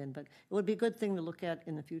pond in. But it would be a good thing to look at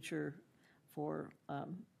in the future for,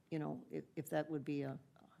 if that would be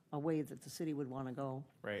a way that the city would want to go.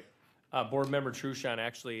 Right. Board Member Trushon,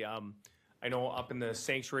 actually, I know up in the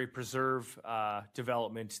Sanctuary Preserve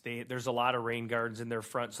development, there's a lot of rain gardens in their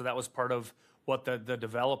front, so that was part of what the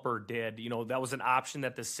developer did. That was an option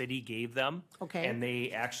that the city gave them. Okay. And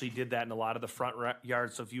they actually did that in a lot of the front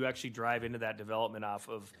yards. So if you actually drive into that development off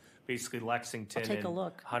of basically Lexington I'll take a and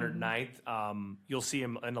look. 109th, you'll see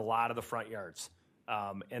them in a lot of the front yards.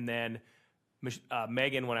 And then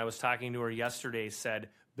Megan, when I was talking to her yesterday, said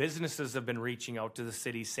businesses have been reaching out to the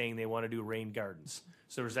city saying they want to do rain gardens.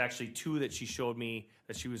 So there was actually 2 that she showed me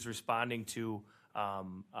that she was responding to,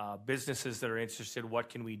 businesses that are interested, what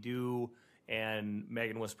can we do? And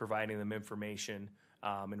Megan was providing them information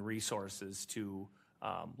and resources to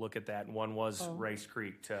look at that. And one was Rice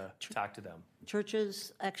Creek to talk to them.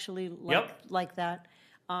 Churches actually Yep. like that.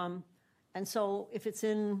 And so if it's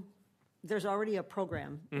there's already a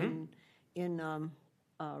program in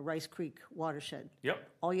Rice Creek watershed. Yep.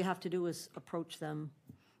 All you have to do is approach them,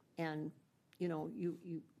 and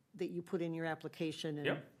you put in your application, and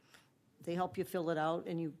Yep. they help you fill it out,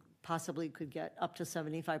 and you possibly could get up to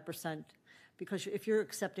 75%. Because if you're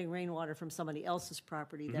accepting rainwater from somebody else's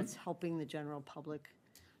property, that's helping the general public,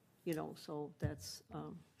 so that's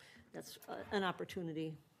an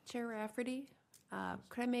opportunity. Chair Rafferty,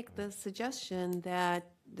 could I make the suggestion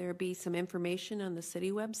that there be some information on the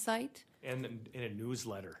city website And in a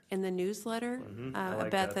newsletter. in the newsletter? I like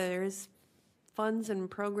about that. there's funds and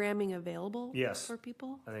programming available Yes. for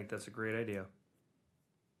people. I think that's a great idea.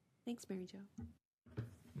 Thanks, Mary Jo.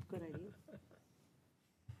 Good idea.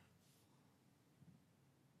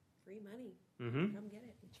 Free money. Mm-hmm. Come get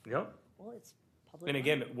it. Yep. Well, it's public. And money.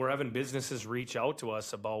 again, we're having businesses reach out to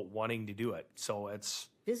us about wanting to do it. So it's,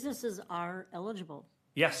 Businesses are eligible.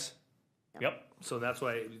 yes. Yep. So that's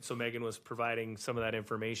why, Megan was providing some of that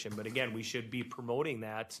information. But again, we should be promoting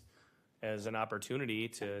that as an opportunity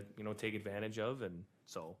to, take advantage of. And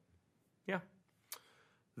so, yeah.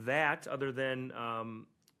 That, other than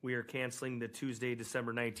we are canceling the Tuesday,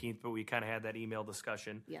 December 19th, but we kind of had that email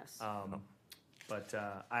discussion. Yes. But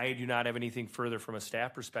I do not have anything further from a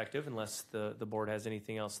staff perspective unless the board has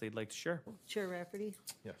anything else they'd like to share. Chair Rafferty?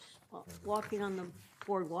 Yes. Well, walking on the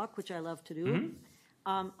boardwalk, which I love to do,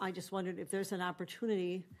 I just wondered if there's an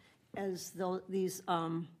opportunity as though these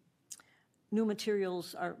new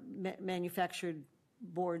materials are manufactured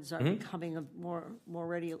boards are becoming more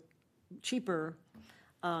ready, cheaper,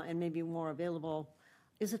 and maybe more available.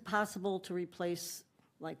 Is it possible to replace,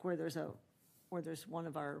 like where there's one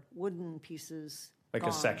of our wooden pieces Like gone?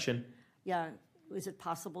 a section? Yeah, is it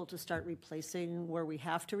possible to start replacing where we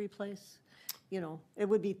have to replace? It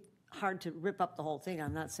would be hard to rip up the whole thing,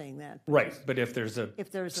 I'm not saying that. Right, but if there's a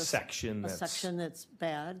section section that's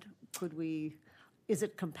bad, is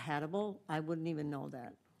it compatible? I wouldn't even know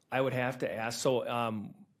that. I would have to ask. So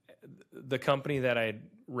the company that I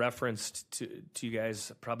referenced to you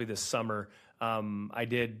guys probably this summer, I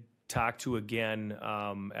did talk to again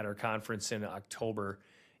at our conference in October,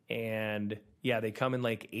 and yeah, they come in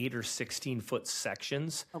like 8 or 16-foot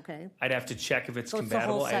sections. Okay. I'd have to check if it's So it's the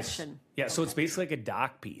compatible. whole section. So it's basically like a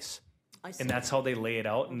dock piece. I see. And that's how they lay it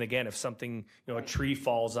out. And again, if something, a tree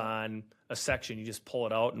falls on a section, you just pull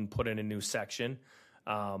it out and put in a new section.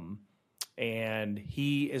 And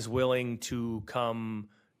he is willing to come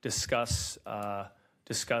discuss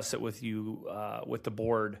it with you, with the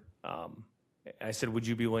board. I said, would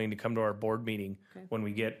you be willing to come to our board meeting when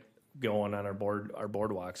we get going on our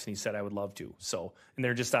boardwalks? And he said, I would love to. So, and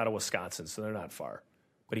they're just out of Wisconsin, so they're not far.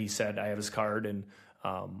 But he said, I have his card, and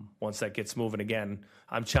once that gets moving again,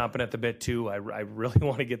 I'm chomping at the bit too. I really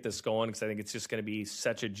want to get this going because I think it's just going to be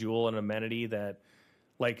such a jewel and amenity that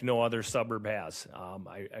like no other suburb has.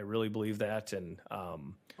 I really believe that. And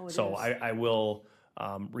so I will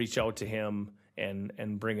reach out to him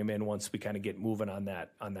and bring him in once we kind of get moving on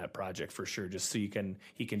that project for sure, just so he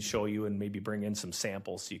can show you and maybe bring in some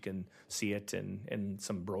samples so you can see it and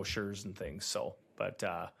some brochures and things. So, but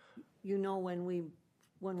when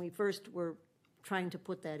we first were trying to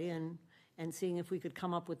put that in and seeing if we could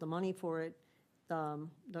come up with the money for it, the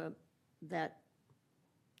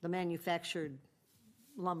manufactured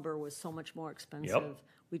lumber was so much more expensive. Yep.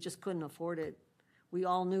 We just couldn't afford it. We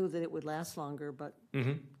all knew that it would last longer, but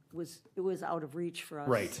it was out of reach for us.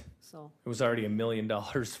 Right. So, It was already $1 million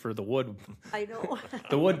for the wood, I know.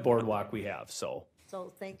 the wood boardwalk we have, so,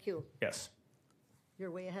 So, thank you. yes.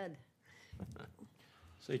 You're way ahead.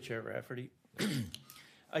 Say, Chair Rafferty,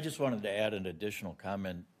 I just wanted to add an additional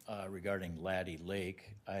comment regarding Laddie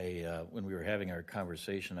Lake. When we were having our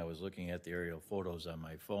conversation, I was looking at the aerial photos on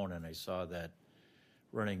my phone, and I saw that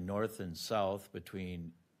running north and south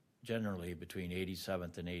generally between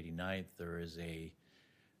 87th and 89th, there is a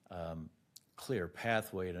clear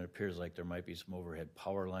pathway, and it appears like there might be some overhead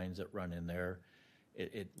power lines that run in there.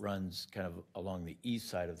 It runs kind of along the east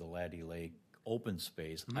side of the Laddie Lake open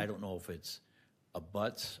space. I don't know if it's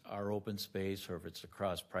abuts our open space or if it's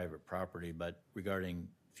across private property, but regarding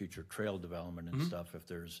future trail development and stuff, if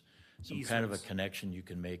there's some kind of a connection you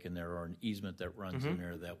can make in there or an easement that runs in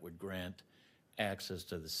there that would grant access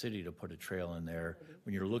to the city to put a trail in there,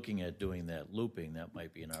 when you're looking at doing that looping, that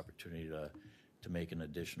might be an opportunity to make an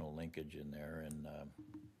additional linkage in there. And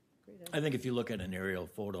I think if you look at an aerial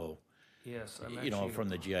photo, Yes, I'm you know, actually from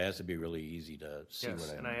the GIS, it'd be really easy to see Yes,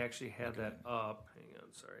 what I and I actually had that up. Hang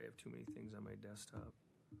on, sorry, I have too many things on my desktop.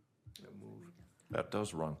 Gonna move. That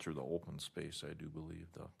does run through the open space, I do believe,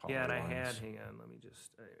 the power Yeah, and I lines. had, hang on, let me do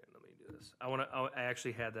this. I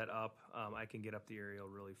actually had that up. I can get up the aerial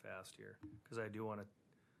really fast here, because I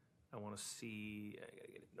wanna see, I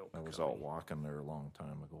gotta get it. Nope, I was coming. out walking there a long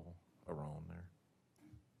time ago, around there.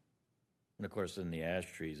 And of course, in the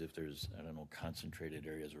ash trees, if there's, I don't know, concentrated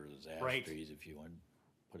areas where there's ash Right. trees, if you want to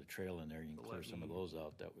put a trail in there, you can So clear let some of me- those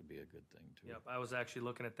out, that would be a good thing too. Yep, I was actually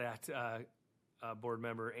looking at that, board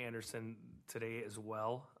member Anderson today as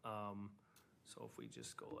well. So if we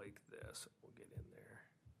just go like this, we'll get in there.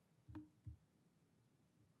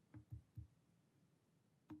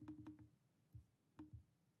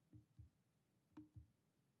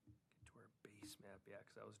 Get to our base map, yeah,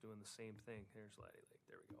 because I was doing the same thing. Here's Laddie Lake,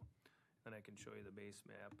 there we go. Then I can show you the base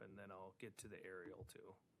map, and then I'll get to the aerial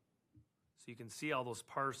too. So you can see all those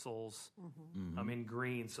parcels in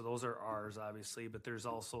green, so those are ours, obviously, but there's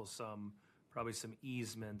also probably some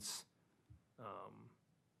easements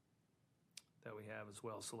that we have as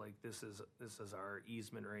well. So like this is our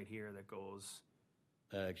easement right here that goes.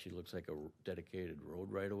 That actually looks like a dedicated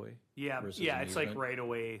road right away. Yeah, versus yeah, an it's like easement. right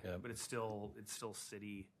away, Yeah. but it's still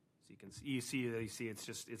city. So you see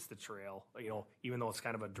it's the trail. You know, even though it's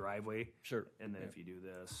kind of a driveway. Sure. And then Yeah. if you do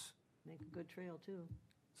this, Make a good trail, too.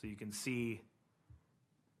 so you can see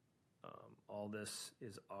all this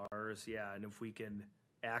is ours. Yeah, and if we can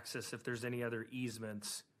access, if there's any other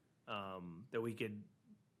easements that we could,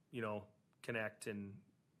 you know, connect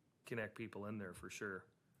people in there for sure.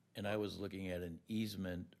 And I was looking at an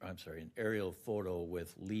an aerial photo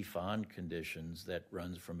with leaf-on conditions that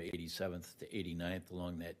runs from 87th to 89th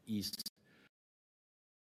along that east.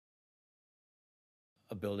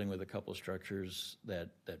 A building with a couple structures that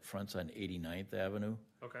fronts on 89th Avenue.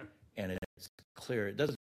 Okay. And it's clear, it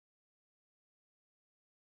doesn't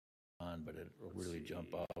but it'll Let's really jump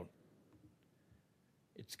see. out.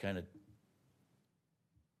 It's kind of,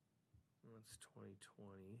 That's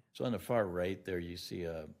 2020. so on the far right there, you see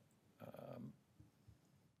a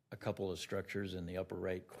couple of structures in the upper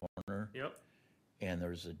right corner. Yep. And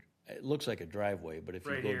it looks like a driveway, but if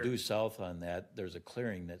you Right go here. due south on that, there's a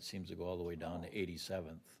clearing that seems to go all the way down to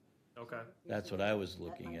 87th. Okay. That's what I was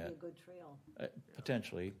looking That might at. be a good trail.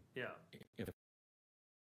 Potentially, Yeah. if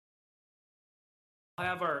I'll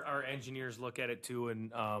have our engineers look at it too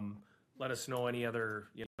and let us know any other,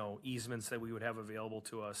 you know, easements that we would have available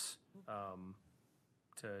to us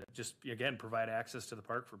to just, again, provide access to the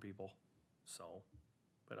park for people. So,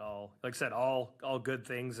 but like I said, all good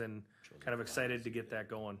things and kind of excited to get that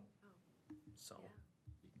going. So,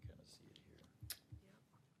 you can kind of see it here.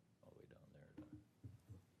 All the way down there to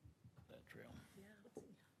that trail.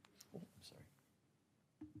 Oh, I'm sorry.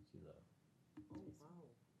 See the, Oh, wow.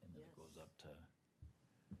 and then it goes up to,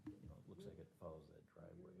 it looks like it follows that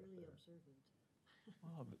driveway up Really there. observant.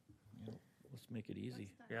 Oh, but, let's make it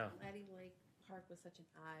easy. Yeah. Laddie Lake Park was such an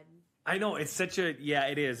odd. I know it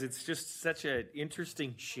is. It's just such an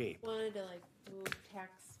interesting shape. Wanted to like move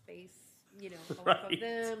tax space, off Right. of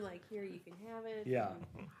them. Like here, you can have it. Yeah.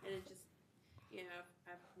 And it just,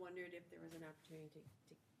 I've wondered if there was an opportunity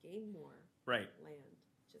to gain more Right. land,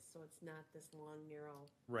 just so it's not this long, narrow.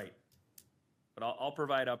 Right. But I'll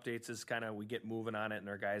provide updates as kind of we get moving on it and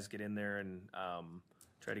our guys get in there and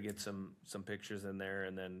try to get some pictures in there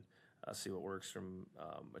and then see what works from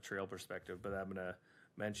a trail perspective. But I'm going to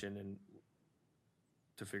mention and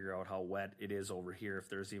to figure out how wet it is over here, if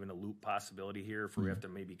there's even a loop possibility here, if we have to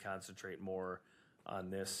maybe concentrate more on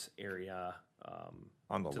this area.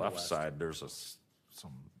 On the to left west. side, there's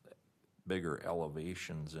some bigger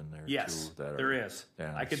elevations in there Yes, too. That there are- is.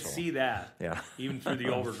 yeah, I could so- see that. Yeah. Even through the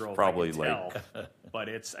overgrowth, Probably I could tell. But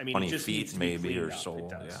it's, I mean, 20 it just needs feet to be maybe cleaned or up. so, It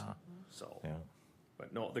does. yeah. So, Yeah.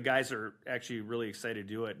 but no, the guys are actually really excited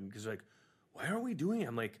to do it, and because like, why are we doing it?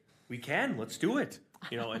 I'm like, we can, let's do it.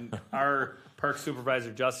 You know, and our park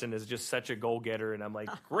supervisor Justin is just such a go-getter, and I'm like,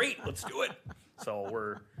 great, let's do it. So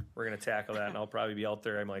we're gonna tackle that, and I'll probably be out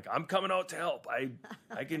there. I'm like, I'm coming out to help.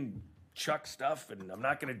 I can chuck stuff, and I'm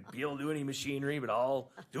not gonna be able to do any machinery, but I'll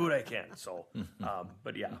do what I can. So,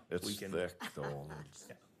 but yeah, It's we can. thick though.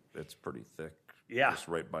 It's pretty thick. Yeah. Just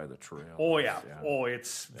right by the trail. Oh yeah. Oh,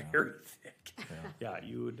 it's very thick. Yeah,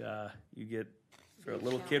 you would you get a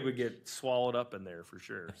little kid would get swallowed up in there for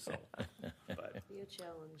sure. So, but Be a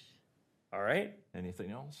challenge. all right.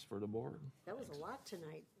 Anything else for the board? That was a lot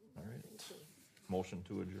tonight. All right. Motion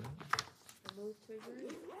to adjourn. Move to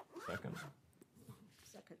adjourn. Second.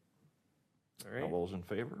 Second. All right. All those in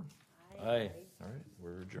favor? Aye. All right,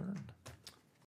 we're adjourned.